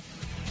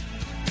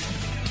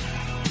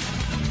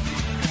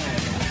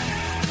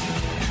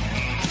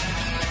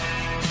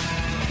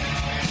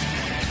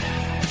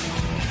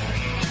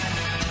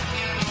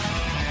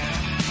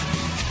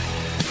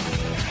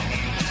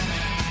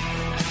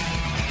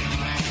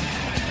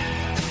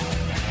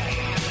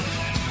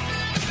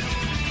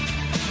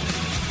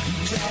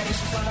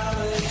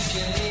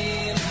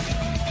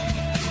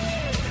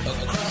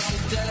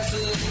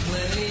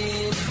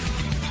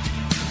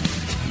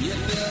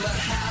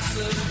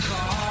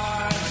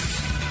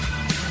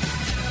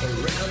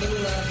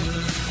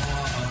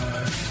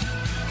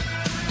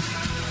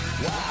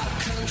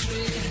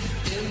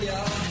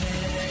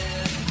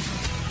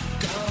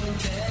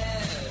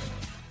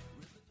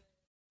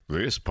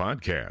 This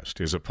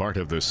podcast is a part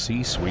of the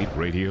C-Suite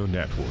Radio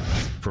Network.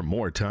 For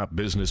more top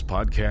business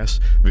podcasts,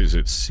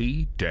 visit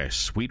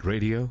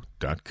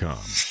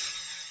c-suiteradio.com.